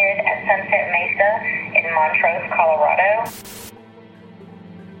cremated at Sunset Mesa in Montrose, Colorado.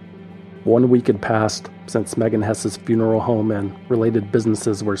 1 week had passed since Megan Hess's funeral home and related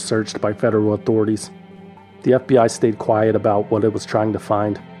businesses were searched by federal authorities. The FBI stayed quiet about what it was trying to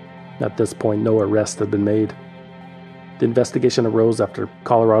find. At this point, no arrest had been made. The investigation arose after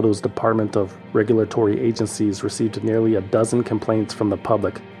Colorado's Department of Regulatory Agencies received nearly a dozen complaints from the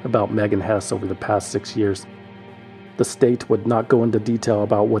public about Megan Hess over the past 6 years. The state would not go into detail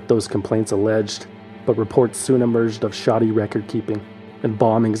about what those complaints alleged, but reports soon emerged of shoddy record-keeping and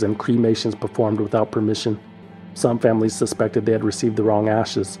bombings and cremations performed without permission. Some families suspected they had received the wrong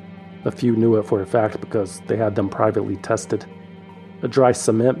ashes. A few knew it for a fact because they had them privately tested. A dry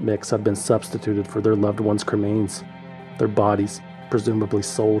cement mix had been substituted for their loved ones' cremains, their bodies presumably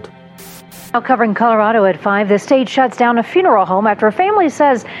sold. Now covering Colorado at 5, the state shuts down a funeral home after a family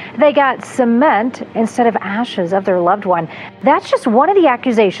says they got cement instead of ashes of their loved one. That's just one of the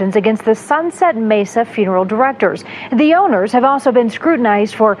accusations against the Sunset Mesa funeral directors. The owners have also been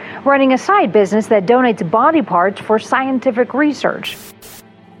scrutinized for running a side business that donates body parts for scientific research.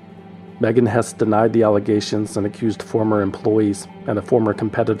 Megan Hess denied the allegations and accused former employees and a former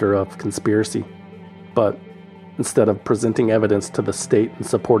competitor of conspiracy. But instead of presenting evidence to the state in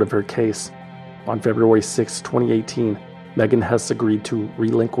support of her case, on February 6, 2018, Megan Hess agreed to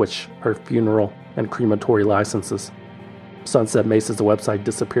relinquish her funeral and crematory licenses. Sunset Mesa's website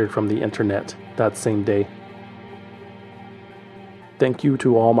disappeared from the internet that same day. Thank you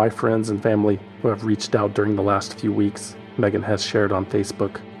to all my friends and family who have reached out during the last few weeks, Megan Hess shared on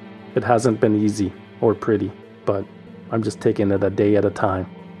Facebook. It hasn't been easy or pretty, but I'm just taking it a day at a time.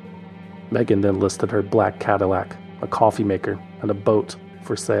 Megan then listed her black Cadillac, a coffee maker, and a boat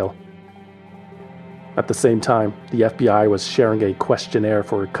for sale. At the same time, the FBI was sharing a questionnaire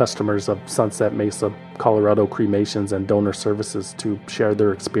for customers of Sunset Mesa, Colorado Cremations and Donor Services to share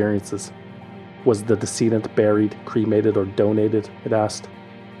their experiences. Was the decedent buried, cremated, or donated? It asked.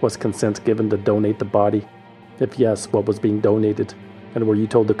 Was consent given to donate the body? If yes, what was being donated? And were you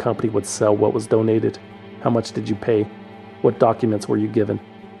told the company would sell what was donated? How much did you pay? What documents were you given?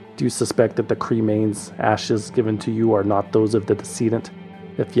 Do you suspect that the cremains, ashes given to you are not those of the decedent?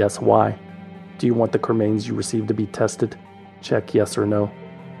 If yes, why? Do you want the cremains you received to be tested? Check yes or no.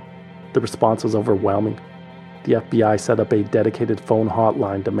 The response was overwhelming. The FBI set up a dedicated phone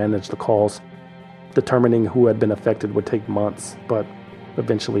hotline to manage the calls. Determining who had been affected would take months, but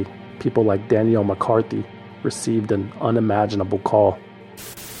eventually, people like Danielle McCarthy received an unimaginable call.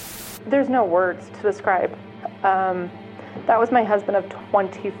 There's no words to describe. That was my husband of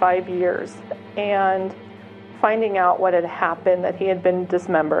 25 years, and finding out what had happened, that he had been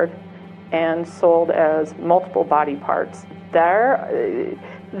dismembered and sold as multiple body parts, there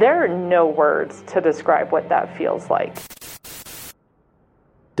are no words to describe what that feels like.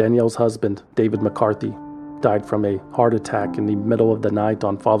 Danielle's husband, David McCarthy, died from a heart attack in the middle of the night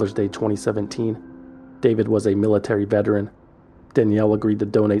on Father's Day 2017. David was a military veteran. Danielle agreed to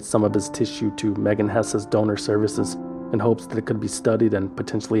donate some of his tissue to Megan Hess's Donor Services in hopes that it could be studied and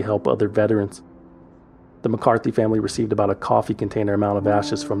potentially help other veterans. The McCarthy family received about a coffee container amount of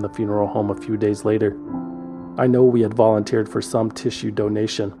ashes from the funeral home a few days later. I know we had volunteered for some tissue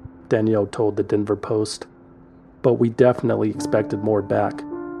donation, Danielle told the Denver Post, but we definitely expected more back.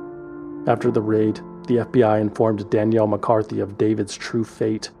 After the raid, the FBI informed Danielle McCarthy of David's true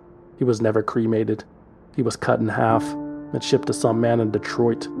fate. He was never cremated. He was cut in half and shipped to some man in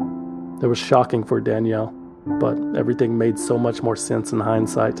Detroit. It was shocking for Danielle, but everything made so much more sense in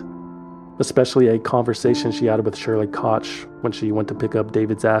hindsight. especially a conversation she had with Shirley Koch when she went to pick up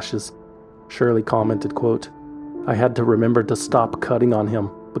David's ashes. Shirley commented, quote, "I had to remember to stop cutting on him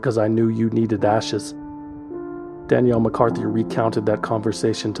because I knew you needed ashes." Danielle McCarthy recounted that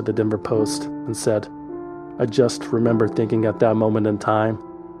conversation to the Denver Post and said, "I just remember thinking at that moment in time,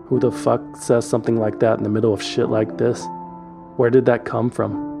 who the fuck says something like that in the middle of shit like this? Where did that come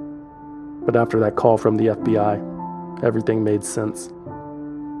from?" But after that call from the FBI, everything made sense.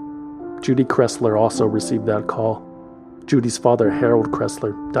 Judy Kressler also received that call. Judy's father, Harold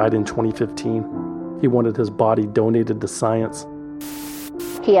Kressler, died in 2015. He wanted his body donated to science.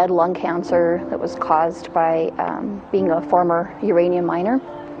 He had lung cancer that was caused by being a former uranium miner.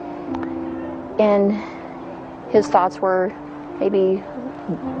 And his thoughts were maybe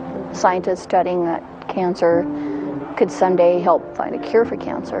scientists studying that cancer could someday help find a cure for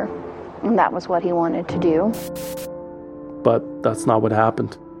cancer. And that was what he wanted to do. But that's not what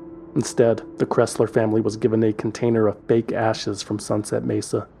happened. Instead, the Kressler family was given a container of fake ashes from Sunset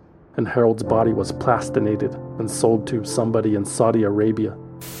Mesa, and Harold's body was plastinated and sold to somebody in Saudi Arabia.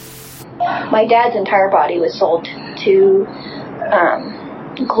 My dad's entire body was sold to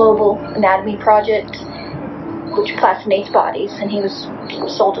Global Anatomy Project, which plastinates bodies, and he was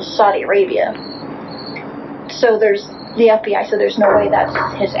sold to Saudi Arabia. So there's the FBI, so there's no way that's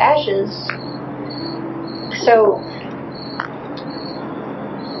his ashes. So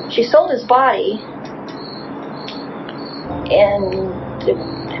she sold his body, and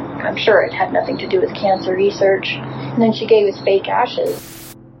I'm sure it had nothing to do with cancer research, and then she gave his fake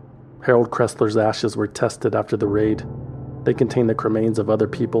ashes. Harold Kressler's ashes were tested after the raid. They contained the cremains of other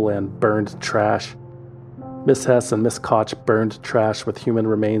people and burned trash. Miss Hess and Miss Koch burned trash with human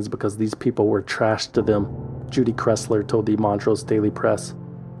remains because these people were trash to them, Judy Kressler told the Montrose Daily Press.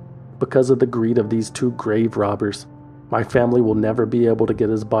 Because of the greed of these two grave robbers, my family will never be able to get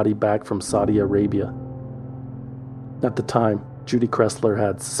his body back from Saudi Arabia. At the time, Judy Kressler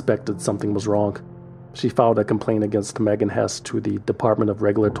had suspected something was wrong. She filed a complaint against Megan Hess to the Department of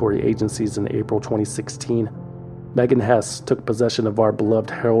Regulatory Agencies in April 2016. Megan Hess took possession of our beloved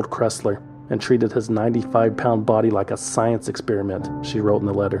Harold Kressler and treated his 95-pound body like a science experiment, she wrote in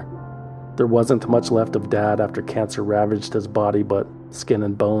the letter. There wasn't much left of Dad after cancer ravaged his body but skin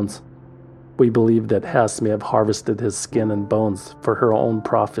and bones. We believe that Hess may have harvested his skin and bones for her own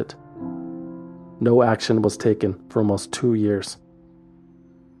profit. No action was taken for almost 2 years.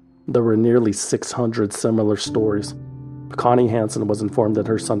 There were nearly 600 similar stories. Connie Hansen was informed that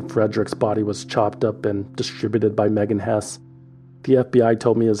her son Frederick's body was chopped up and distributed by Megan Hess. The FBI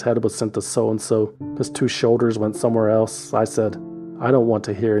told me his head was sent to so-and-so. His 2 shoulders went somewhere else. I said, I don't want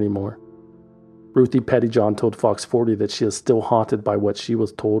to hear anymore. Ruthie Pettyjohn told Fox 40 that she is still haunted by what she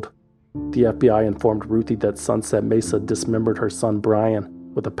was told. The FBI informed Ruthie that Sunset Mesa dismembered her son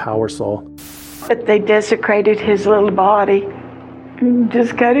Brian with a power saw. But they desecrated his little body.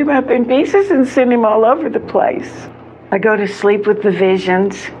 Just cut him up in pieces and sent him all over the place. I go to sleep with the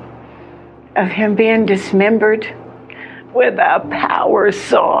visions of him being dismembered with a power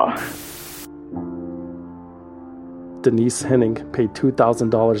saw. Denise Henning paid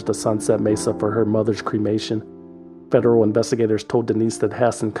 $2,000 to Sunset Mesa for her mother's cremation. Federal investigators told Denise that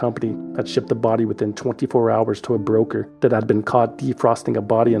Hess and Company had shipped the body within 24 hours to a broker that had been caught defrosting a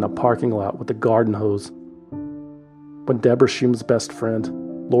body in a parking lot with a garden hose. When Deborah Shum's best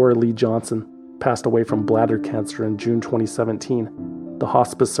friend, Laura Lee Johnson, passed away from bladder cancer in June 2017, the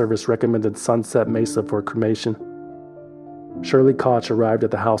hospice service recommended Sunset Mesa for cremation. Shirley Koch arrived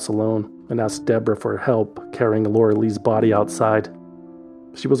at the house alone and asked Deborah for help carrying Laura Lee's body outside.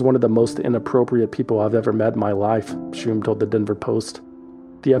 She was one of the most inappropriate people I've ever met in my life, Shum told the Denver Post.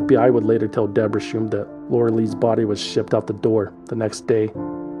 The FBI would later tell Deborah Shum that Laura Lee's body was shipped out the door the next day.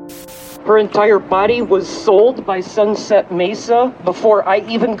 Her entire body was sold by Sunset Mesa before I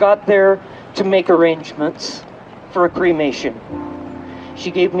even got there to make arrangements for a cremation.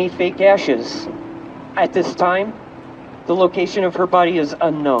 She gave me fake ashes. At this time, the location of her body is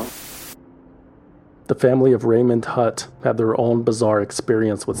unknown. The family of Raymond Hutt had their own bizarre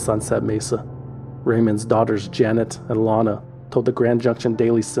experience with Sunset Mesa. Raymond's daughters Janet and Lana told the Grand Junction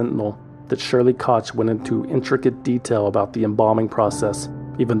Daily Sentinel that Shirley Koch went into intricate detail about the embalming process,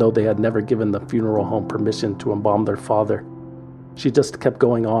 even though they had never given the funeral home permission to embalm their father. She just kept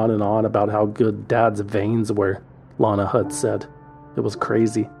going on and on about how good Dad's veins were, Lana Hutt said. It was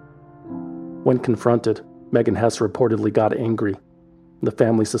crazy. When confronted, Megan Hess reportedly got angry. The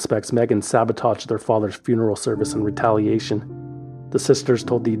family suspects Megan sabotaged their father's funeral service in retaliation. The sisters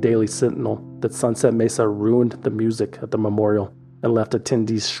told the Daily Sentinel that Sunset Mesa ruined the music at the memorial and left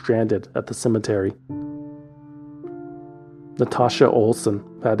attendees stranded at the cemetery. Natasha Olson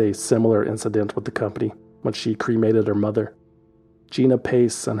had a similar incident with the company when she cremated her mother. Gina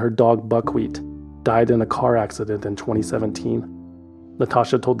Pace and her dog Buckwheat died in a car accident in 2017.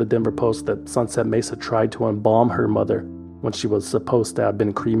 Natasha told the Denver Post that Sunset Mesa tried to embalm her mother when she was supposed to have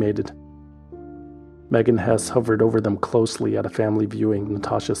been cremated. Megan Hess hovered over them closely at a family viewing,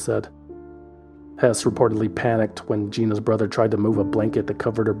 Natasha said. Hess reportedly panicked when Gina's brother tried to move a blanket that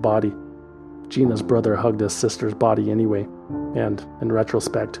covered her body. Gina's brother hugged his sister's body anyway, and, in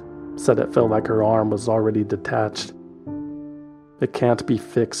retrospect, said it felt like her arm was already detached. It can't be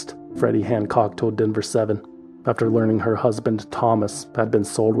fixed, Freddie Hancock told Denver 7, after learning her husband, Thomas, had been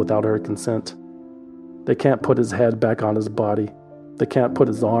sold without her consent. They can't put his head back on his body. They can't put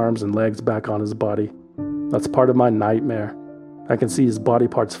his arms and legs back on his body. That's part of my nightmare. I can see his body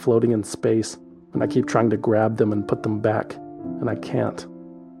parts floating in space, and I keep trying to grab them and put them back, and I can't.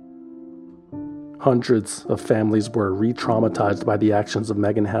 Hundreds of families were re-traumatized by the actions of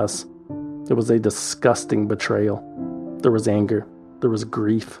Megan Hess. It was a disgusting betrayal. There was anger, there was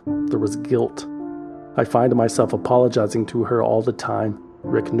grief, there was guilt. I find myself apologizing to her all the time,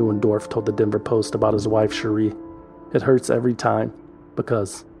 Rick Neuendorf told the Denver Post about his wife Cherie. It hurts every time,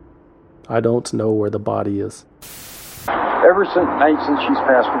 because I don't know where the body is. Ever since she's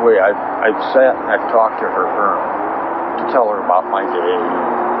passed away, I've sat and I've talked to her to tell her about my day,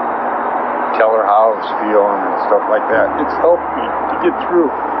 tell her how I was feeling and stuff like that. It's helped me to get through.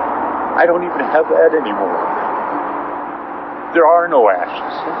 I don't even have that anymore. There are no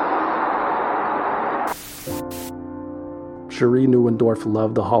ashes. Cherie Neuendorf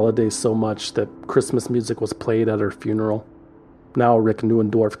loved the holidays so much that Christmas music was played at her funeral. Now Rick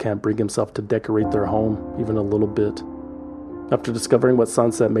Neuendorf can't bring himself to decorate their home even a little bit. After discovering what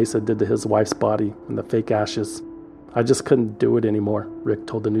Sunset Mesa did to his wife's body and the fake ashes, I just couldn't do it anymore, Rick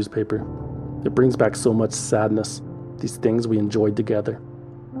told the newspaper. It brings back so much sadness, these things we enjoyed together.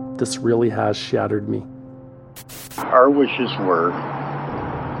 This really has shattered me. Our wishes were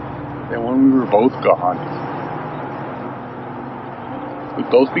that when we were both gone, we'd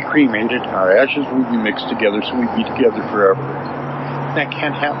both be cremated and our ashes would be mixed together so we'd be together forever. That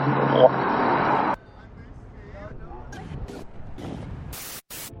can't happen no more.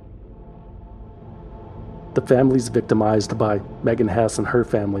 The families victimized by Megan Hess and her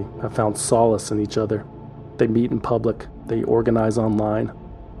family have found solace in each other. They meet in public. They organize online.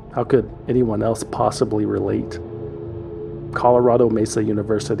 How could anyone else possibly relate? Colorado Mesa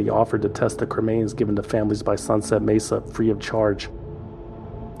University offered to test the cremains given to families by Sunset Mesa free of charge.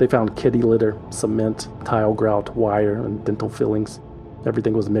 They found kitty litter, cement, tile grout, wire, and dental fillings.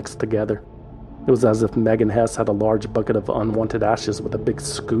 Everything was mixed together. It was as if Megan Hess had a large bucket of unwanted ashes with a big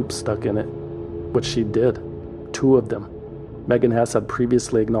scoop stuck in it. Which she did. 2 of them. Megan Hess had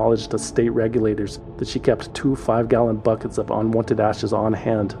previously acknowledged to state regulators that she kept 2 5-gallon buckets of unwanted ashes on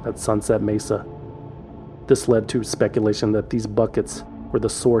hand at Sunset Mesa. This led to speculation that these buckets were the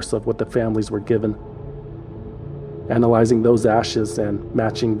source of what the families were given. Analyzing those ashes and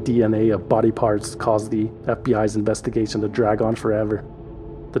matching DNA of body parts caused the FBI's investigation to drag on forever.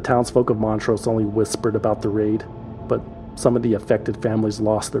 The townsfolk of Montrose only whispered about the raid, but some of the affected families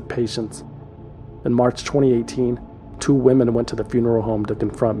lost their patience. In March 2018, 2 women went to the funeral home to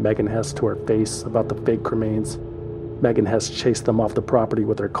confront Megan Hess to her face about the fake cremains. Megan Hess chased them off the property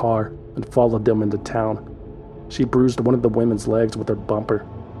with her car and followed them into town. She bruised one of the women's legs with her bumper.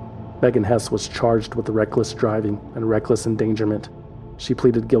 Megan Hess was charged with reckless driving and reckless endangerment. She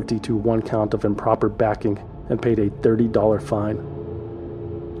pleaded guilty to 1 count of improper backing and paid a $30 fine.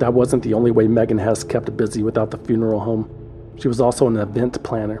 That wasn't the only way Megan Hess kept busy without the funeral home. She was also an event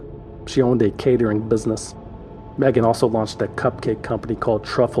planner. She owned a catering business. Megan also launched a cupcake company called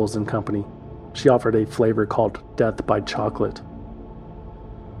Truffles & Company. She offered a flavor called Death by Chocolate.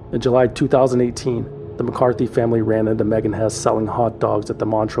 In July 2018, the McCarthy family ran into Megan Hess selling hot dogs at the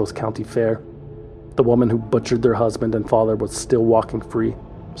Montrose County Fair. The woman who butchered their husband and father was still walking free,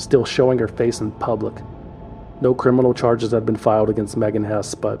 still showing her face in public. No criminal charges had been filed against Megan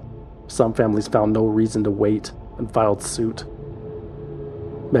Hess, but some families found no reason to wait and filed suit.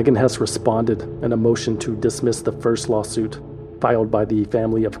 Megan Hess responded in a motion to dismiss the first lawsuit, filed by the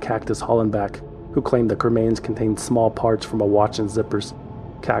family of Cactus Hollenbach, who claimed the cremains contained small parts from a watch and zippers.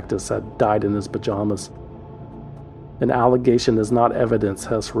 Cactus had died in his pajamas. An allegation is not evidence,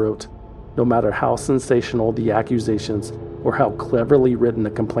 Hess wrote. No matter how sensational the accusations, or how cleverly written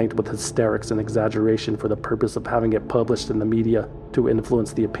a complaint with hysterics and exaggeration for the purpose of having it published in the media to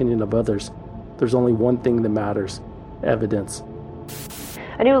influence the opinion of others, there's only one thing that matters: evidence.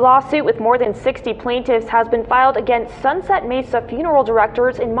 A new lawsuit with more than 60 plaintiffs has been filed against Sunset Mesa funeral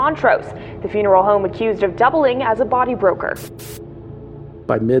directors in Montrose, the funeral home accused of doubling as a body broker.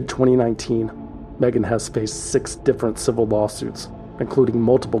 By mid-2019, Megan Hess faced 6 different civil lawsuits, including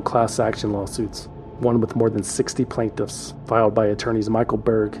multiple class action lawsuits, one with more than 60 plaintiffs, filed by attorneys Michael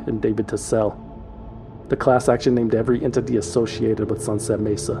Berg and David Tassell. The class action named every entity associated with Sunset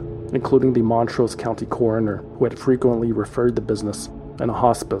Mesa, including the Montrose County coroner, who had frequently referred the business, and a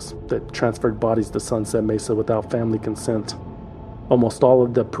hospice that transferred bodies to Sunset Mesa without family consent. Almost all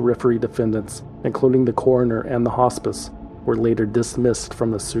of the periphery defendants, including the coroner and the hospice, were later dismissed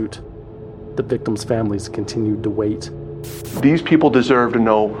from the suit. The victims' families continued to wait. These people deserve to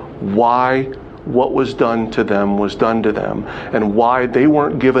know why what was done to them and why they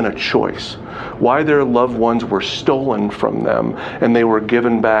weren't given a choice, why their loved ones were stolen from them and they were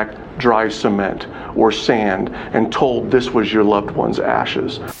given back dry cement or sand and told this was your loved one's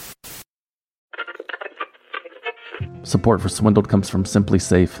ashes. Support for Swindled comes from Simply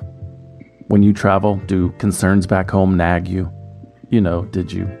Safe. When you travel, do concerns back home nag you? You know,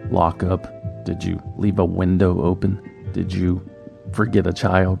 did you lock up? Did you leave a window open? Did you forget a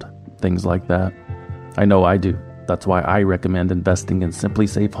child? Things like that. I know I do. That's why I recommend investing in Simply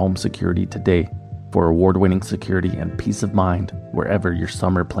Safe Home Security today for award-winning security and peace of mind wherever your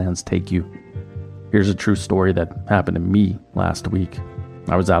summer plans take you. Here's a true story that happened to me last week.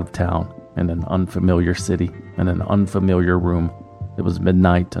 I was out of town in an unfamiliar city, in an unfamiliar room. It was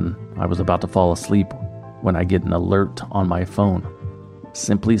midnight and I was about to fall asleep when I get an alert on my phone.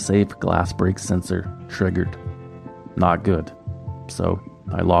 Simply Safe glass break sensor triggered. Not good. So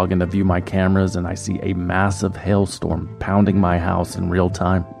I log in to view my cameras and I see a massive hailstorm pounding my house in real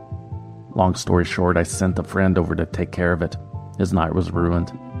time. Long story short, I sent a friend over to take care of it. His night was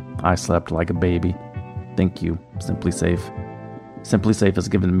ruined. I slept like a baby. Thank you, Simply Safe. Simply Safe has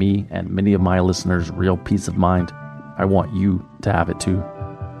given me and many of my listeners real peace of mind. I want you to have it too.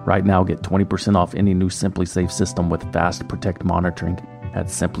 Right now, get 20% off any new Simply Safe system with Fast Protect monitoring at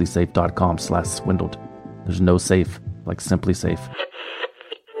simplysafe.com/swindled. There's no safe like Simply Safe.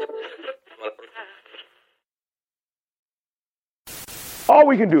 All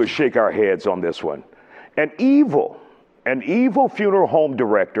we can do is shake our heads on this one. An evil funeral home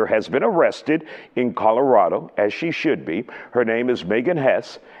director has been arrested in Colorado, as she should be. Her name is Megan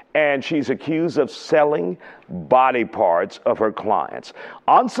Hess, and she's accused of selling body parts of her clients.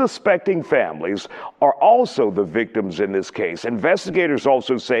 Unsuspecting families are also the victims in this case. Investigators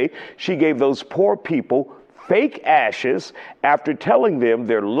also say she gave those poor people fake ashes after telling them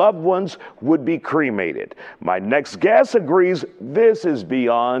their loved ones would be cremated. My next guest agrees this is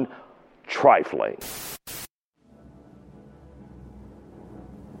beyond trifling.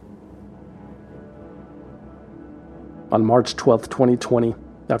 On March 12, 2020,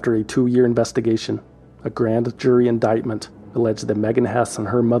 after a 2-year investigation, a grand jury indictment alleged that Megan Hess and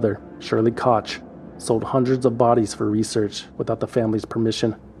her mother, Shirley Koch, sold hundreds of bodies for research without the family's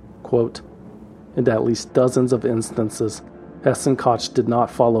permission. Quote, in at least dozens of instances, Hess and Koch did not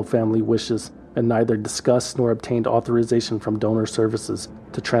follow family wishes and neither discussed nor obtained authorization from donor services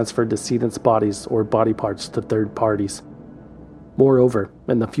to transfer decedents' bodies or body parts to third parties. Moreover,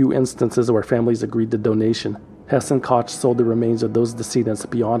 in the few instances where families agreed to donation, Hess and Koch sold the remains of those decedents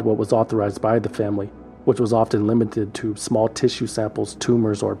beyond what was authorized by the family, which was often limited to small tissue samples,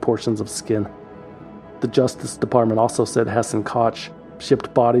 tumors, or portions of skin. The Justice Department also said Hess and Koch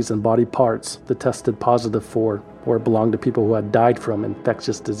shipped bodies and body parts that tested positive for or belonged to people who had died from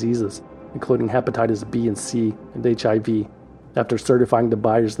infectious diseases, including hepatitis B and C and HIV, after certifying to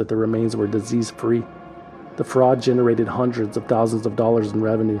buyers that the remains were disease-free. The fraud generated hundreds of thousands of dollars in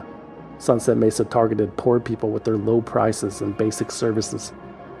revenue. Sunset Mesa targeted poor people with their low prices and basic services.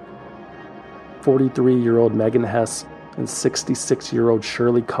 43-year-old Megan Hess and 66-year-old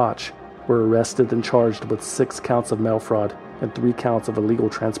Shirley Koch were arrested and charged with 6 counts of mail fraud and 3 counts of illegal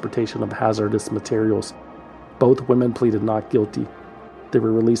transportation of hazardous materials. Both women pleaded not guilty. They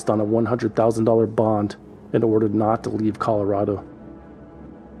were released on a $100,000 bond and ordered not to leave Colorado.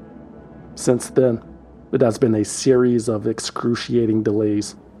 Since then, it has been a series of excruciating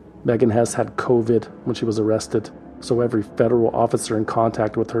delays. Megan Hess had COVID when she was arrested, so every federal officer in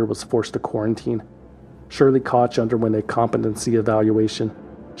contact with her was forced to quarantine. Shirley Koch underwent a competency evaluation.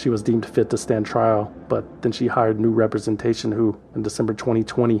 She was deemed fit to stand trial, but then she hired new representation who, in December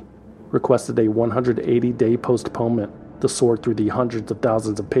 2020, requested a 180-day postponement to sort through the hundreds of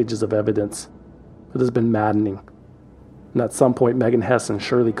thousands of pages of evidence. It has been maddening. And at some point, Megan Hess and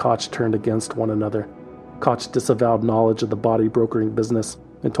Shirley Koch turned against one another. Koch disavowed knowledge of the body brokering business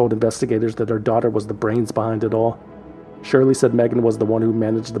and told investigators that her daughter was the brains behind it all. Shirley said Megan was the one who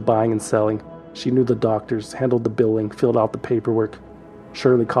managed the buying and selling. She knew the doctors, handled the billing, filled out the paperwork.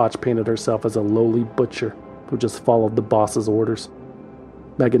 Shirley Koch painted herself as a lowly butcher who just followed the boss's orders.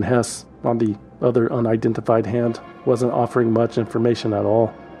 Megan Hess, on the other unidentified hand, wasn't offering much information at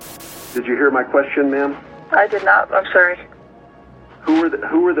all. Did you hear my question, ma'am? I did not. I'm sorry. Who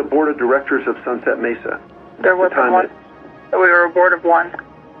were the board of directors of Sunset Mesa? There was one. We were a board of one.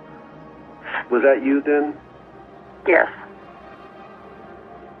 Was that you then? Yes.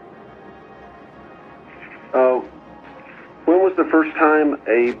 When was the first time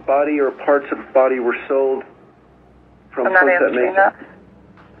a body or parts of a body were sold from I'm not Sunset answering Mesa? that.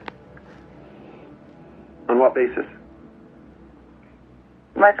 On what basis?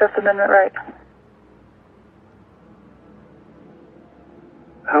 My Fifth Amendment right.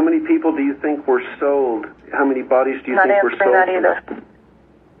 How many people do you think were sold? How many bodies do you think were sold? Not answering that either.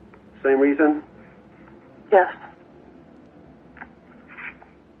 Same reason? Yes.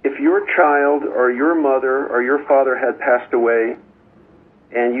 If your child or your mother or your father had passed away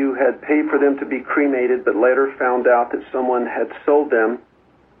and you had paid for them to be cremated but later found out that someone had sold them,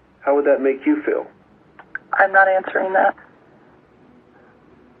 how would that make you feel? I'm not answering that.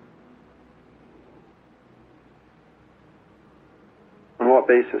 On what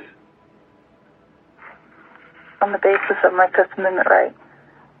basis? On the basis of my Fifth Amendment right.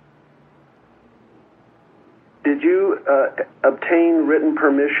 Did you obtain written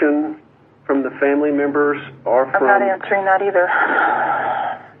permission from the family members or from... I'm not answering that either.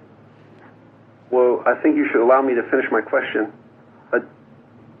 Well, I think you should allow me to finish my question.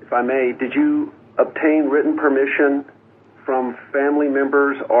 If I may, did you obtain written permission from family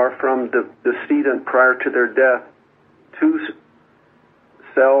members or from the decedent prior to their death to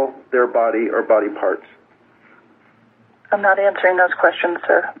sell their body or body parts? I'm not answering those questions,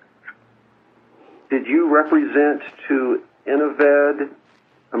 sir. Did you represent to Innoved,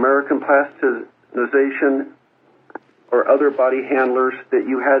 American Plastinization, or other body handlers that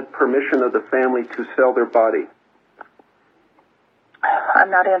you had permission of the family to sell their body? I'm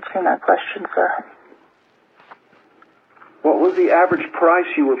not answering that question, sir. What was the average price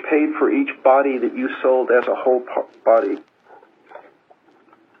you were paid for each body that you sold as a whole body?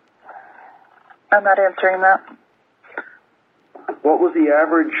 I'm not answering that. What was the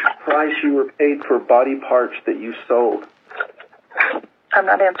average price you were paid for body parts that you sold? I'm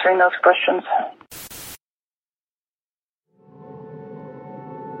not answering those questions.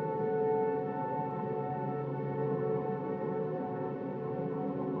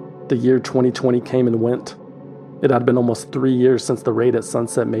 The year 2020 came and went. It had been almost 3 years since the raid at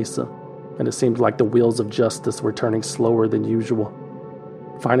Sunset Mesa, and it seemed like the wheels of justice were turning slower than usual.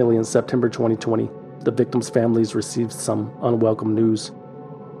 Finally, in September 2020, the victims' families received some unwelcome news.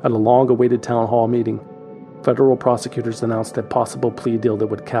 At a long-awaited town hall meeting, federal prosecutors announced a possible plea deal that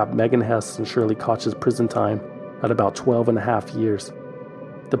would cap Megan Hess and Shirley Koch's prison time at about 12 and a half years.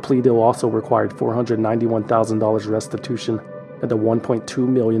 The plea deal also required $491,000 restitution and a $1.2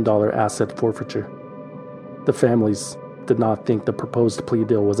 million asset forfeiture. The families did not think the proposed plea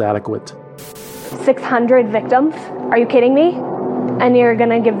deal was adequate. 600 victims? Are you kidding me? And you're going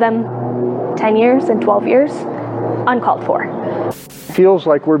to give them 10 years and 12 years? Uncalled for. Feels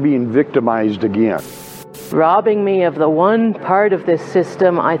like we're being victimized again. Robbing me of the one part of this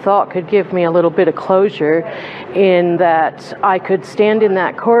system I thought could give me a little bit of closure, in that I could stand in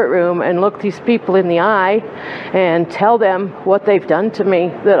that courtroom and look these people in the eye and tell them what they've done to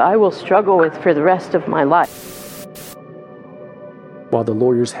me that I will struggle with for the rest of my life. While the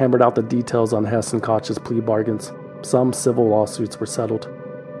lawyers hammered out the details on Hess and Koch's plea bargains, some civil lawsuits were settled.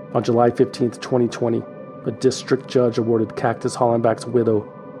 On July 15, 2020, a district judge awarded Cactus Hollenbach's widow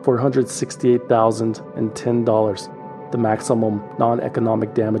 $468,010, the maximum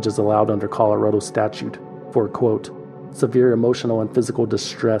non-economic damages allowed under Colorado statute, for, quote, severe emotional and physical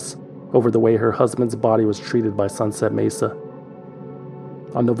distress over the way her husband's body was treated by Sunset Mesa.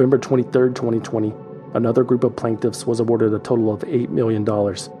 On November 23, 2020, another group of plaintiffs was awarded a total of $8 million,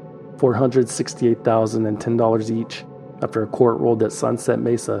 $468,010 each, after a court ruled that Sunset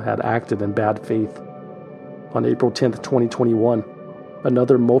Mesa had acted in bad faith. On April 10, 2021,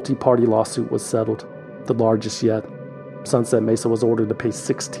 another multi-party lawsuit was settled, the largest yet. Sunset Mesa was ordered to pay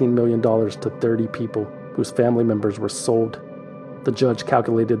 $16 million to 30 people whose family members were sold. The judge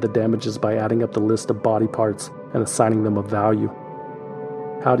calculated the damages by adding up the list of body parts and assigning them a value.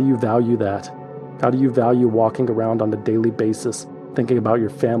 How do you value that? How do you value walking around on a daily basis, thinking about your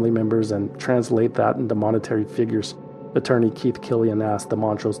family members, and translate that into monetary figures? Attorney Keith Killian asked the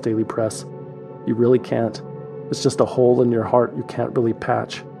Montrose Daily Press. You really can't. It's just a hole in your heart you can't really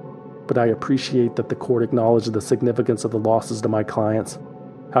patch. but I appreciate that the court acknowledged the significance of the losses to my clients.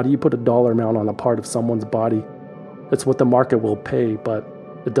 How do you put a dollar amount on a part of someone's body? It's what the market will pay, but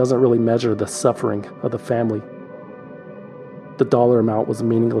it doesn't really measure the suffering of the family. The dollar amount was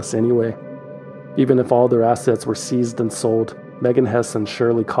meaningless anyway. Even if all their assets were seized and sold, Megan Hess and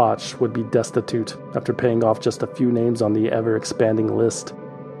Shirley Koch would be destitute after paying off just a few names on the ever-expanding list.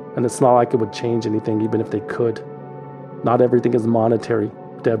 And it's not like it would change anything even if they could. Not everything is monetary,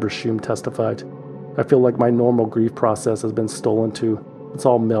 Deborah Shum testified. I feel like my normal grief process has been stolen too. It's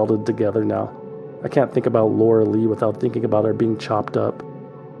all melded together now. I can't think about Laura Lee without thinking about her being chopped up.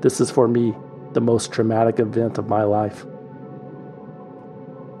 This is, for me, the most traumatic event of my life.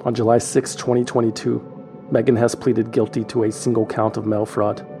 On July 6, 2022, Megan Hess pleaded guilty to a single count of mail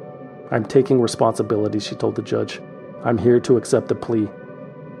fraud. I'm taking responsibility, she told the judge. I'm here to accept the plea.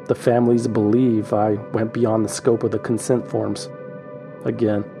 The families believe I went beyond the scope of the consent forms.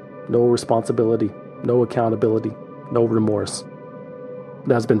 Again, no responsibility, no accountability, no remorse.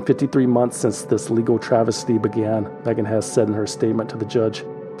 It has been 53 months since this legal travesty began, Megan Hess said in her statement to the judge.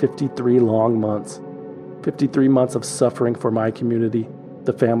 53 long months. 53 months of suffering for my community,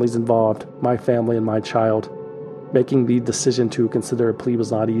 the families involved, my family and my child. Making the decision to consider a plea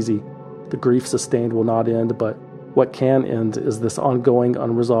was not easy. The grief sustained will not end, but what can end is this ongoing,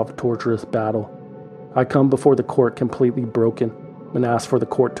 unresolved, torturous battle. I come before the court completely broken and ask for the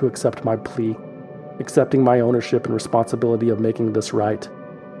court to accept my plea, accepting my ownership and responsibility of making this right.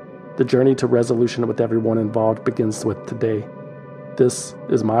 The journey to resolution with everyone involved begins with today. This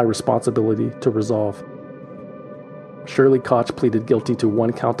is my responsibility to resolve. Shirley Koch pleaded guilty to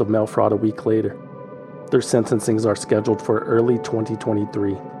one count of mail fraud a week later. Their sentencings are scheduled for early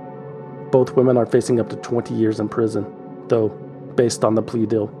 2023. Both women are facing up to 20 years in prison, though, based on the plea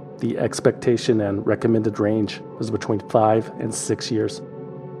deal, the expectation and recommended range is between 5 and 6 years.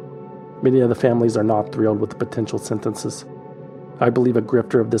 Many of the families are not thrilled with the potential sentences. I believe a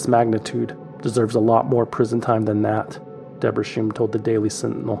grifter of this magnitude deserves a lot more prison time than that, Deborah Shum told the Daily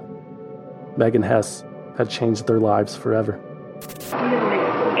Sentinel. Megan Hess had changed their lives forever.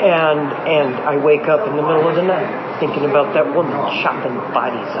 And I wake up in the middle of the night thinking about that woman chopping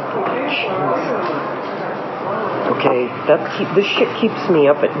bodies up the beach. Okay, this shit keeps me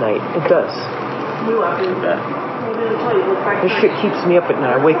up at night. It does. This shit keeps me up at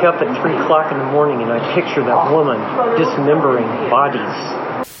night. I wake up at 3 o'clock in the morning and I picture that woman dismembering bodies.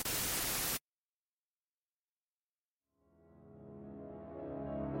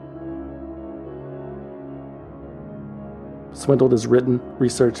 Swindled is written,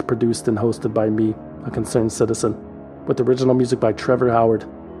 researched, produced, and hosted by me, a concerned citizen, with original music by Trevor Howard,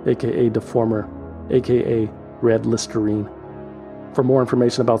 aka Deformer, aka Red Listerine. For more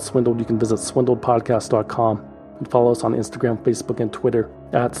information about Swindled, you can visit swindledpodcast.com and follow us on Instagram, Facebook, and Twitter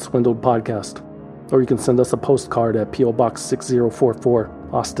at Swindled Podcast. Or you can send us a postcard at P.O. Box 6044,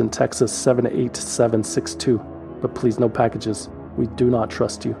 Austin, Texas 78762. But please, no packages. We do not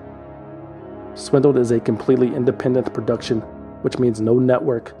trust you. Swindled is a completely independent production, which means no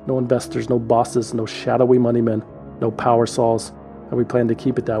network, no investors, no bosses, no shadowy money men, no power saws, and we plan to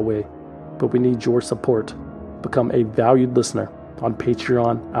keep it that way. But we need your support. Become a valued listener on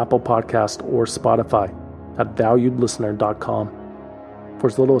Patreon, Apple Podcast, or Spotify at valuedlistener.com. For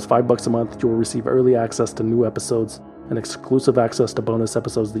as little as $5 a month, you will receive early access to new episodes and exclusive access to bonus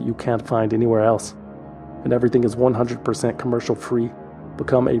episodes that you can't find anywhere else. And everything is 100% commercial free.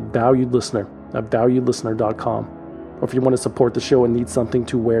 Become a valued listener at valuedlistener.com. Or if you want to support the show and need something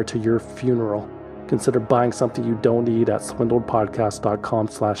to wear to your funeral, consider buying something you don't need at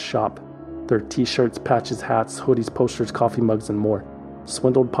swindledpodcast.com/shop. There are t-shirts, patches, hats, hoodies, posters, coffee mugs, and more.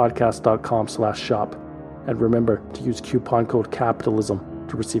 swindledpodcast.com/shop. And remember to use coupon code CAPITALISM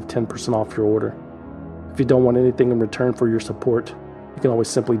to receive 10% off your order. If you don't want anything in return for your support, you can always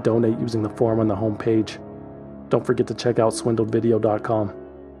simply donate using the form on the homepage. Don't forget to check out swindledvideo.com.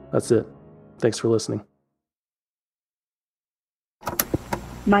 That's it. Thanks for listening.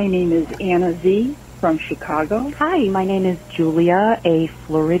 My name is Anna Z. from Chicago. Hi, my name is Julia, a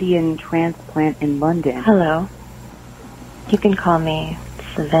Floridian transplant in London. Hello. You can call me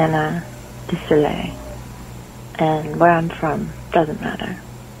Savannah DeSoleil. And where I'm from doesn't matter.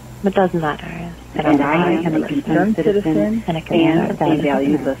 What does matter is that I am a concerned citizen and a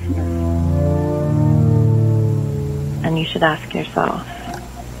valued listener. And you should ask yourself,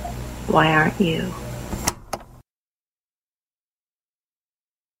 why aren't you?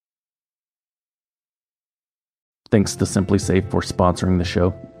 Thanks to SimpliSafe for sponsoring the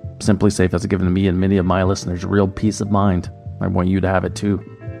show. SimpliSafe has given me and many of my listeners real peace of mind. I want you to have it too.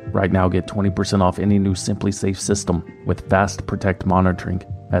 Right now, get 20% off any new SimpliSafe system with Fast Protect monitoring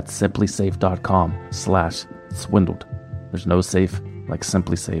at simplysafe.com/swindled. There's no safe like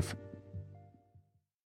Simply Safe.